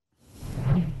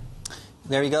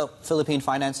 There you go. Philippine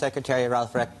Finance Secretary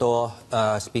Ralph Recto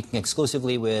speaking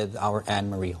exclusively with our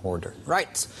Anne-Marie Horder.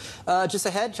 Right. Just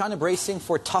ahead, China bracing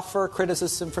for tougher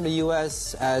criticism from the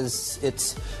U.S. as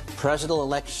its presidential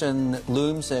election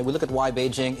looms. We look at why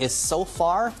Beijing is so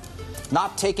far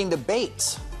not taking the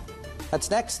bait. That's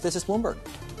next. This is Bloomberg.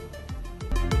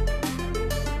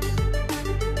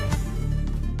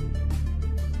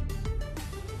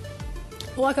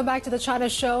 Welcome back to the China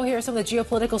Show. Here are some of the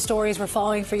geopolitical stories we're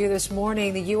following for you this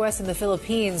morning. The U.S. and the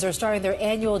Philippines are starting their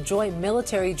annual joint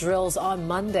military drills on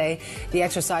Monday. The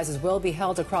exercises will be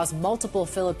held across multiple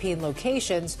Philippine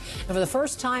locations. And for the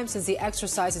first time since the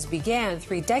exercises began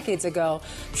 3 decades ago,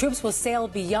 troops will sail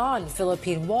beyond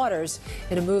Philippine waters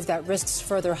in a move that risks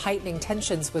further heightening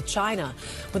tensions with China.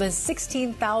 More than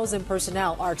 16,000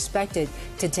 personnel are expected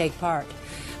to take part.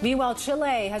 Meanwhile,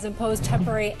 Chile has imposed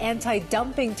temporary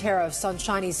anti-dumping tariffs on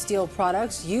Chinese steel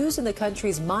products used in the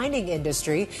country's mining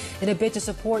industry in a bid to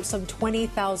support some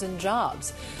 20,000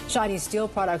 jobs. Chinese steel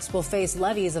products will face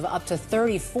levies of up to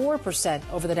 34%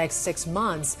 over the next 6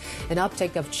 months. An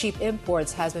uptick of cheap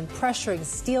imports has been pressuring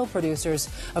steel producers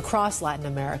across Latin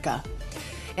America.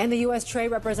 And the U.S. Trade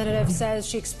Representative says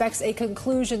she expects a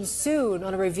conclusion soon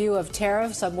on a review of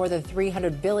tariffs on more than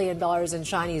 $300 billion in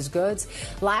Chinese goods.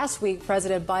 Last week,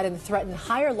 President Biden threatened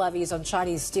higher levies on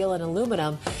Chinese steel and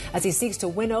aluminum as he seeks to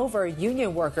win over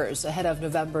union workers ahead of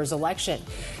November's election.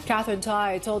 Catherine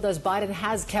Tai told us Biden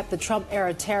has kept the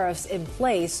Trump-era tariffs in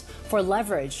place for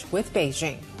leverage with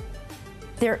Beijing.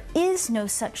 There is no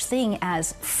such thing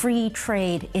as free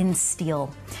trade in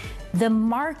steel. The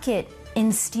market in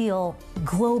steel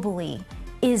globally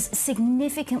is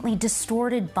significantly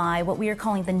distorted by what we are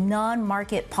calling the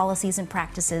non-market policies and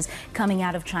practices coming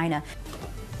out of China.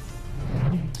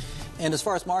 And as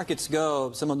far as markets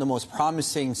go, some of the most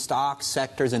promising stocks,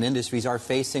 sectors, and industries are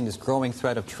facing this growing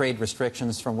threat of trade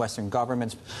restrictions from Western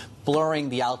governments, blurring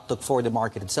the outlook for the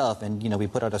market itself. And, we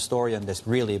put out a story on this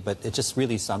really, but it just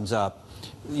really sums up,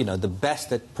 the best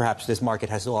that perhaps this market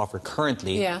has to offer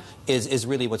currently is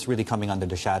really what's really coming under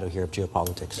the shadow here of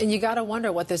geopolitics. And you got to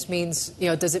wonder what this means.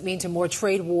 Does it mean to more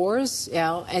trade wars,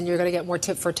 and you're going to get more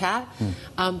tit for tat?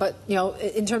 But,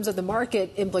 in terms of the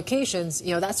market implications,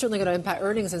 that's certainly going to impact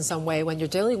earnings in some way when you're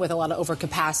dealing with a lot of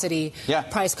overcapacity,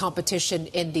 price competition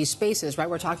in these spaces, right?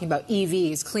 We're talking about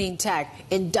EVs, clean tech,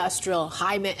 industrial,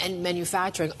 high-end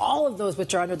manufacturing, all of those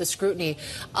which are under the scrutiny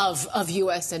of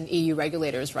U.S. and EU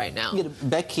regulators right now.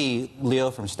 Becky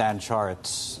Liu from Stan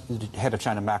Charts, head of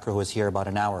China Macro, who was here about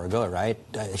an hour ago, right?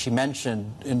 She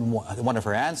mentioned in one of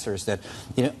her answers that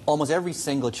almost every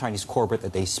single Chinese corporate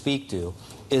that they speak to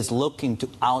is looking to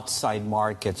outside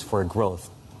markets for growth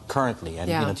currently.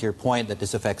 And to your point that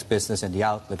this affects business and the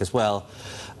outlook as well.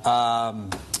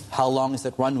 How long is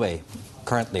that runway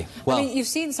currently? Well, I mean, you've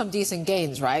seen some decent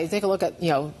gains, right? Take a look at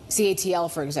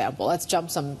CATL, for example. Let's jump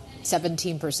some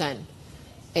 17%.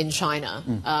 In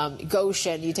China.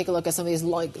 Goshen, you take a look at some of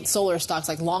these solar stocks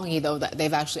like Longyi, though, that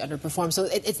they've actually underperformed. So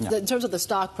in terms of the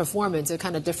stock performance, it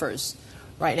kind of differs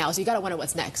right now. So you got to wonder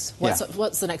what's next.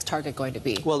 What's the next target going to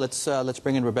be? Well, let's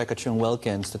bring in Rebecca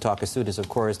Chung-Wilkins to talk us through this. Of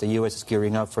course, the U.S. is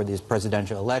gearing up for these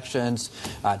presidential elections.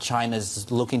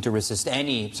 China's looking to resist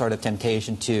any sort of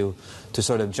temptation to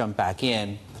sort of jump back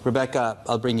in. Rebecca,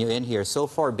 I'll bring you in here. So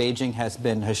far, Beijing has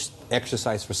been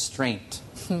exercised restraint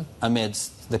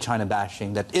amidst the China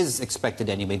bashing that is expected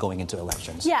anyway going into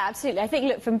elections? Yeah, absolutely. I think,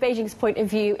 look, from Beijing's point of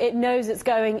view, it knows it's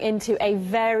going into a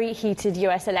very heated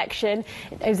US election.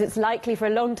 It knows it's likely for a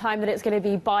long time that it's going to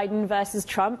be Biden versus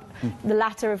Trump. The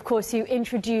latter, of course, who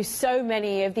introduced so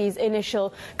many of these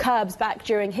initial curbs back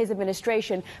during his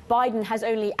administration. Biden has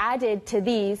only added to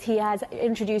these. He has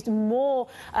introduced more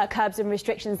curbs and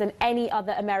restrictions than any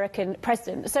other American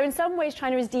president. So in some ways,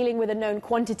 China is dealing with a known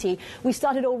quantity. We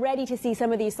started already to see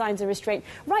some of these signs of restraint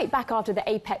right back after the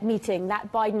APEC meeting.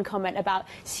 That Biden comment about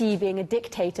Xi being a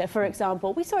dictator, for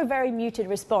example, we saw a very muted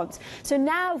response. So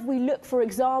now if we look, for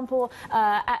example,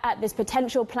 at this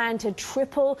potential plan to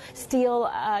triple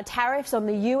steel tariffs on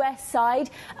the US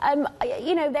side,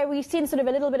 there we've seen sort of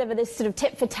a little bit of this sort of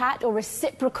tit for tat or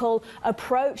reciprocal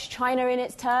approach. China, in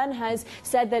its turn, has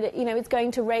said that it's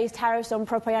going to raise tariffs on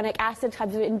propionic acid,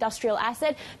 types of industrial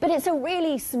acid, but it's a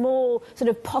really small sort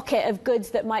of pocket of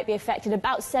goods that might be affected,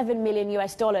 about $7 million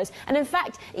US. And in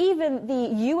fact, even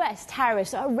the US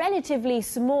tariffs are a relatively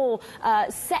small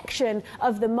section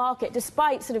of the market,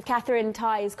 despite sort of Catherine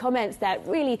Tai's comments that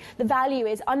really the value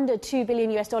is under $2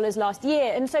 billion US last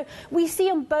year. And so we see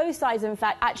on both sides, in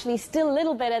fact, actually still a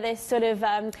little bit of this sort of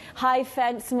high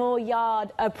fence, small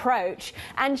yard approach.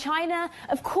 And China,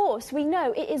 of course, we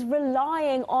know it is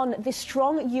relying on the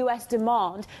strong US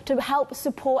demand to help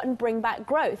support and bring back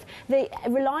growth. The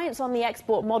reliance on the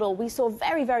export model we saw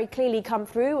very, very clearly come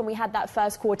through when we had that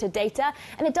first quarter data,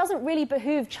 and it doesn't really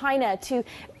behoove China to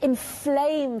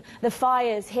inflame the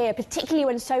fires here, particularly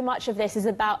when so much of this is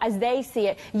about, as they see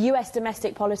it, US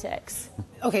domestic politics.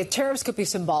 Okay, tariffs could be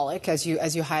symbolic, as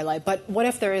you highlight, but what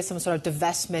if there is some sort of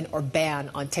divestment or ban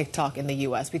on TikTok in the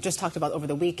U.S.? We just talked about over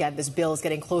the weekend, this bill is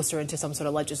getting closer into some sort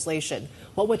of legislation.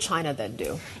 What would China then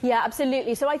do? Yeah,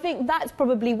 absolutely. So I think that's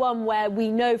probably one where we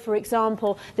know, for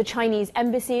example, the Chinese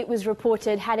embassy, it was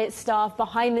reported, had its staff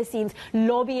behind the scenes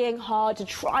lobbying hard to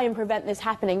try and prevent this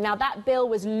happening. Now, that bill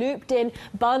was looped in,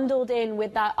 bundled in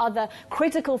with that other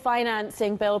critical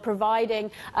financing bill providing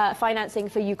financing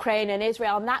for Ukraine and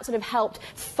Israel, and that sort of helped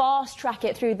fast track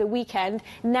it through the weekend.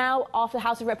 Now, after the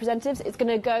House of Representatives, it's going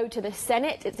to go to the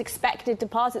Senate. It's expected to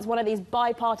pass. It's one of these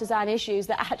bipartisan issues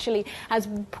that actually has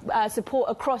support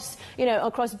across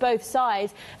both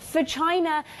sides. For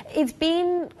China, it's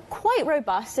been quite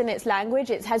robust in its language.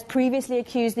 It has previously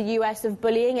accused the US of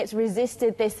bullying. It's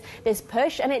resisted this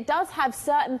push, and it does have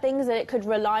certain things that it could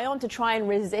rely on to try and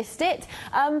resist it.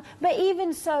 But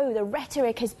even so, the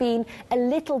rhetoric has been a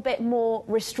little bit more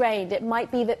restrained. It might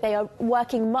be that they are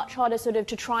working much harder sort of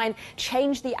to try and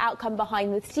change the outcome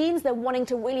behind the scenes than wanting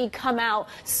to really come out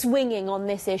swinging on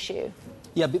this issue.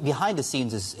 Yeah, behind the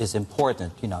scenes is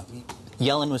important.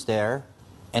 Yellen was there,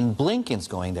 and Blinken's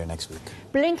going there next week.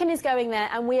 Blinken is going there,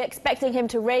 and we're expecting him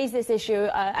to raise this issue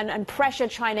and pressure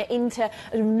China into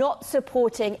not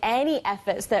supporting any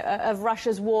efforts of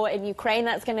Russia's war in Ukraine.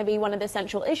 That's going to be one of the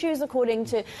central issues, according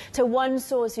to one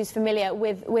source who's familiar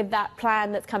with that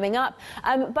plan that's coming up.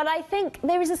 But I think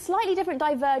there is a slightly different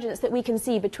divergence that we can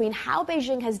see between how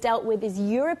Beijing has dealt with these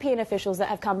European officials that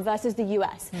have come versus the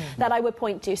US that I would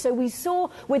point to. So we saw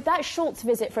with that Schultz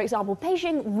visit, for example,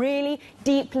 Beijing really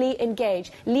deeply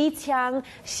engaged. Li Qiang,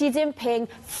 Xi Jinping,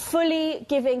 fully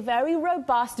giving very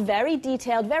robust, very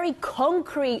detailed, very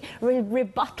concrete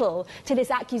rebuttal to this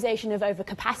accusation of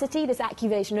overcapacity, this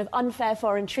accusation of unfair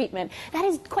foreign treatment. That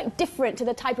is quite different to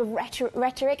the type of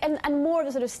rhetoric and more of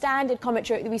the sort of standard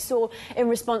commentary that we saw in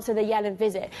response to the Yellen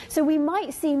visit. So we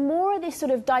might see more of this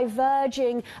sort of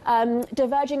diverging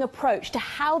approach to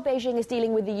how Beijing is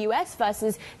dealing with the US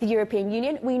versus the European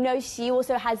Union. We know Xi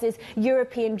also has this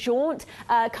European jaunt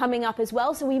coming up as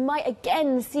well. So we might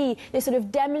again see this sort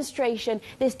of demonstration,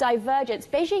 this divergence.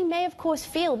 Beijing may, of course,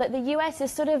 feel that the US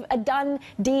is sort of a done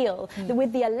deal.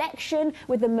 With the election,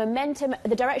 with the momentum,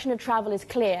 the direction of travel is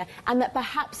clear, and that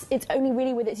perhaps it's only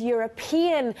really with its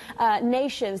European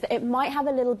nations that it might have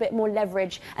a little bit more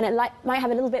leverage and it might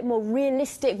have a little bit more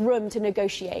realistic room to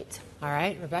negotiate. All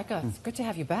right, Rebecca, it's good to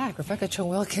have you back. Rebecca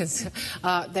Chung-Wilkins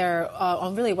there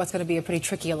on really what's going to be a pretty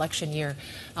tricky election year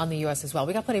on the U.S. as well.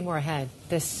 We got plenty more ahead.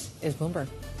 This is Bloomberg.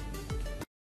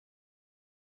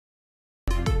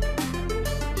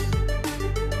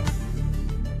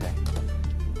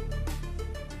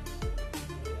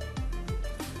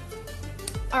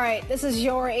 All right, this is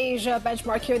your Asia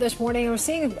benchmark here this morning. We're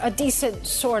seeing a decent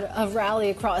sort of rally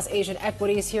across Asian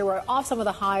equities here. We're off some of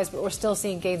the highs, but we're still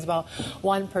seeing gains about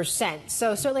 1%.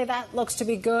 So certainly that looks to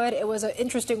be good. It was an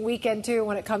interesting weekend, too,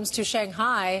 when it comes to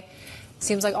Shanghai.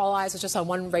 Seems like all eyes was just on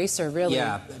one racer, really.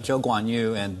 Yeah, Zhou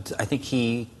Guanyu, and I think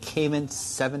he came in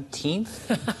 17th,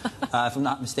 if I'm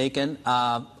not mistaken.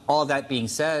 All of that being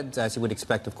said, as you would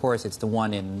expect, of course, it's the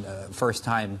one in first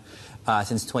time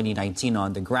since 2019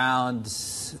 on the ground.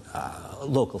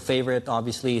 Local favorite,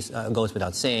 obviously, goes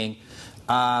without saying.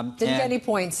 Didn't get any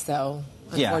points, though.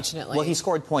 Unfortunately. Yeah. Well, he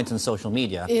scored points on social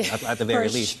media, at the very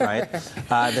least, sure. right?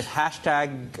 The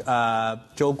hashtag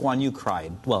Zhou Guanyu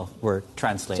cried. Well, we're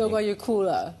translating. Zhou Guanyu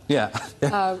Kula. Yeah,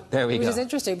 there we go. Which is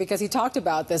interesting because he talked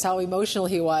about this, how emotional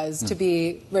he was to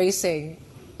be racing,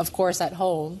 of course, at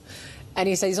home. And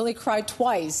he said he's only cried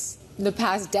twice in the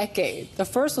past decade. The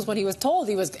first was when he was told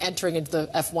he was entering into the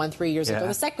F1 3 years ago.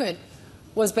 The second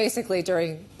was basically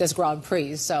during this Grand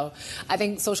Prix. So I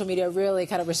think social media really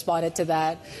kind of responded to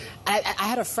that. I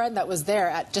had a friend that was there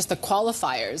at just the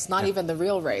qualifiers, not even the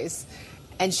real race.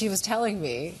 And she was telling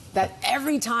me that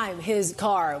every time his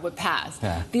car would pass,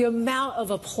 the amount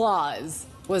of applause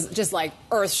was just like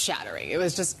earth-shattering. It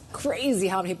was just crazy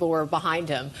how many people were behind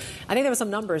him. I think there were some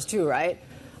numbers too, right?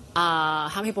 How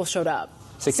many people showed up?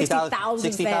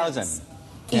 60,000 fans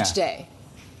each day.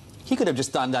 He could have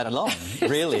just done that alone,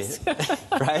 really,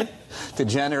 right? To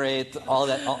generate all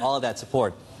of that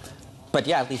support. But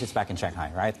yeah, at least it's back in Shanghai,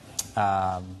 right?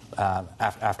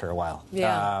 After a while.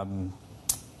 Yeah.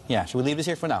 Yeah, should we leave this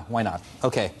here for now? Why not?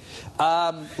 Okay.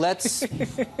 Let's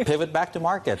pivot back to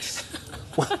markets.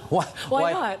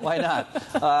 Why not? Why not?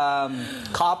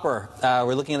 Copper,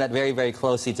 we're looking at that very, very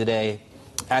closely today.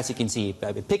 As you can see,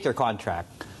 pick your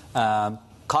contract.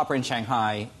 Copper in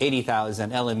Shanghai,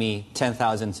 80,000. LME,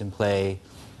 10,000's in play.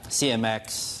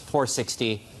 CMX,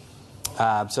 460.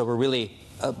 So we're really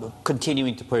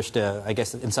continuing to push the, I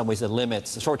guess, in some ways, the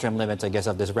limits, the short-term limits, I guess,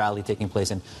 of this rally taking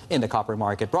place in the copper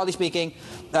market. Broadly speaking,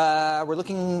 we're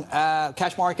looking at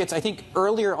cash markets. I think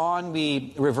earlier on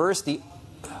we reversed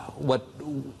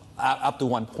up to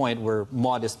one point were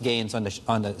modest gains on the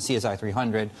CSI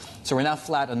 300. So we're now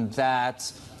flat on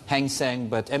that. Hang Seng,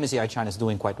 but MSCI China is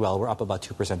doing quite well. We're up about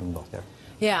 2% on both there.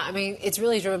 Yeah, I mean, it's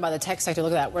really driven by the tech sector.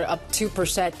 Look at that. We're up 2%.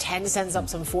 Tencent's up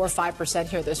some 4 or 5%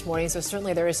 here this morning. So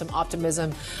certainly there is some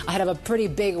optimism ahead of a pretty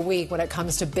big week when it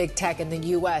comes to big tech in the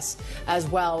U.S. as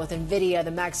well, with NVIDIA,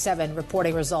 the Max 7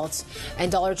 reporting results,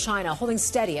 and dollar China holding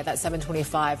steady at that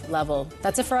 725 level.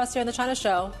 That's it for us here on The China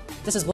Show. This is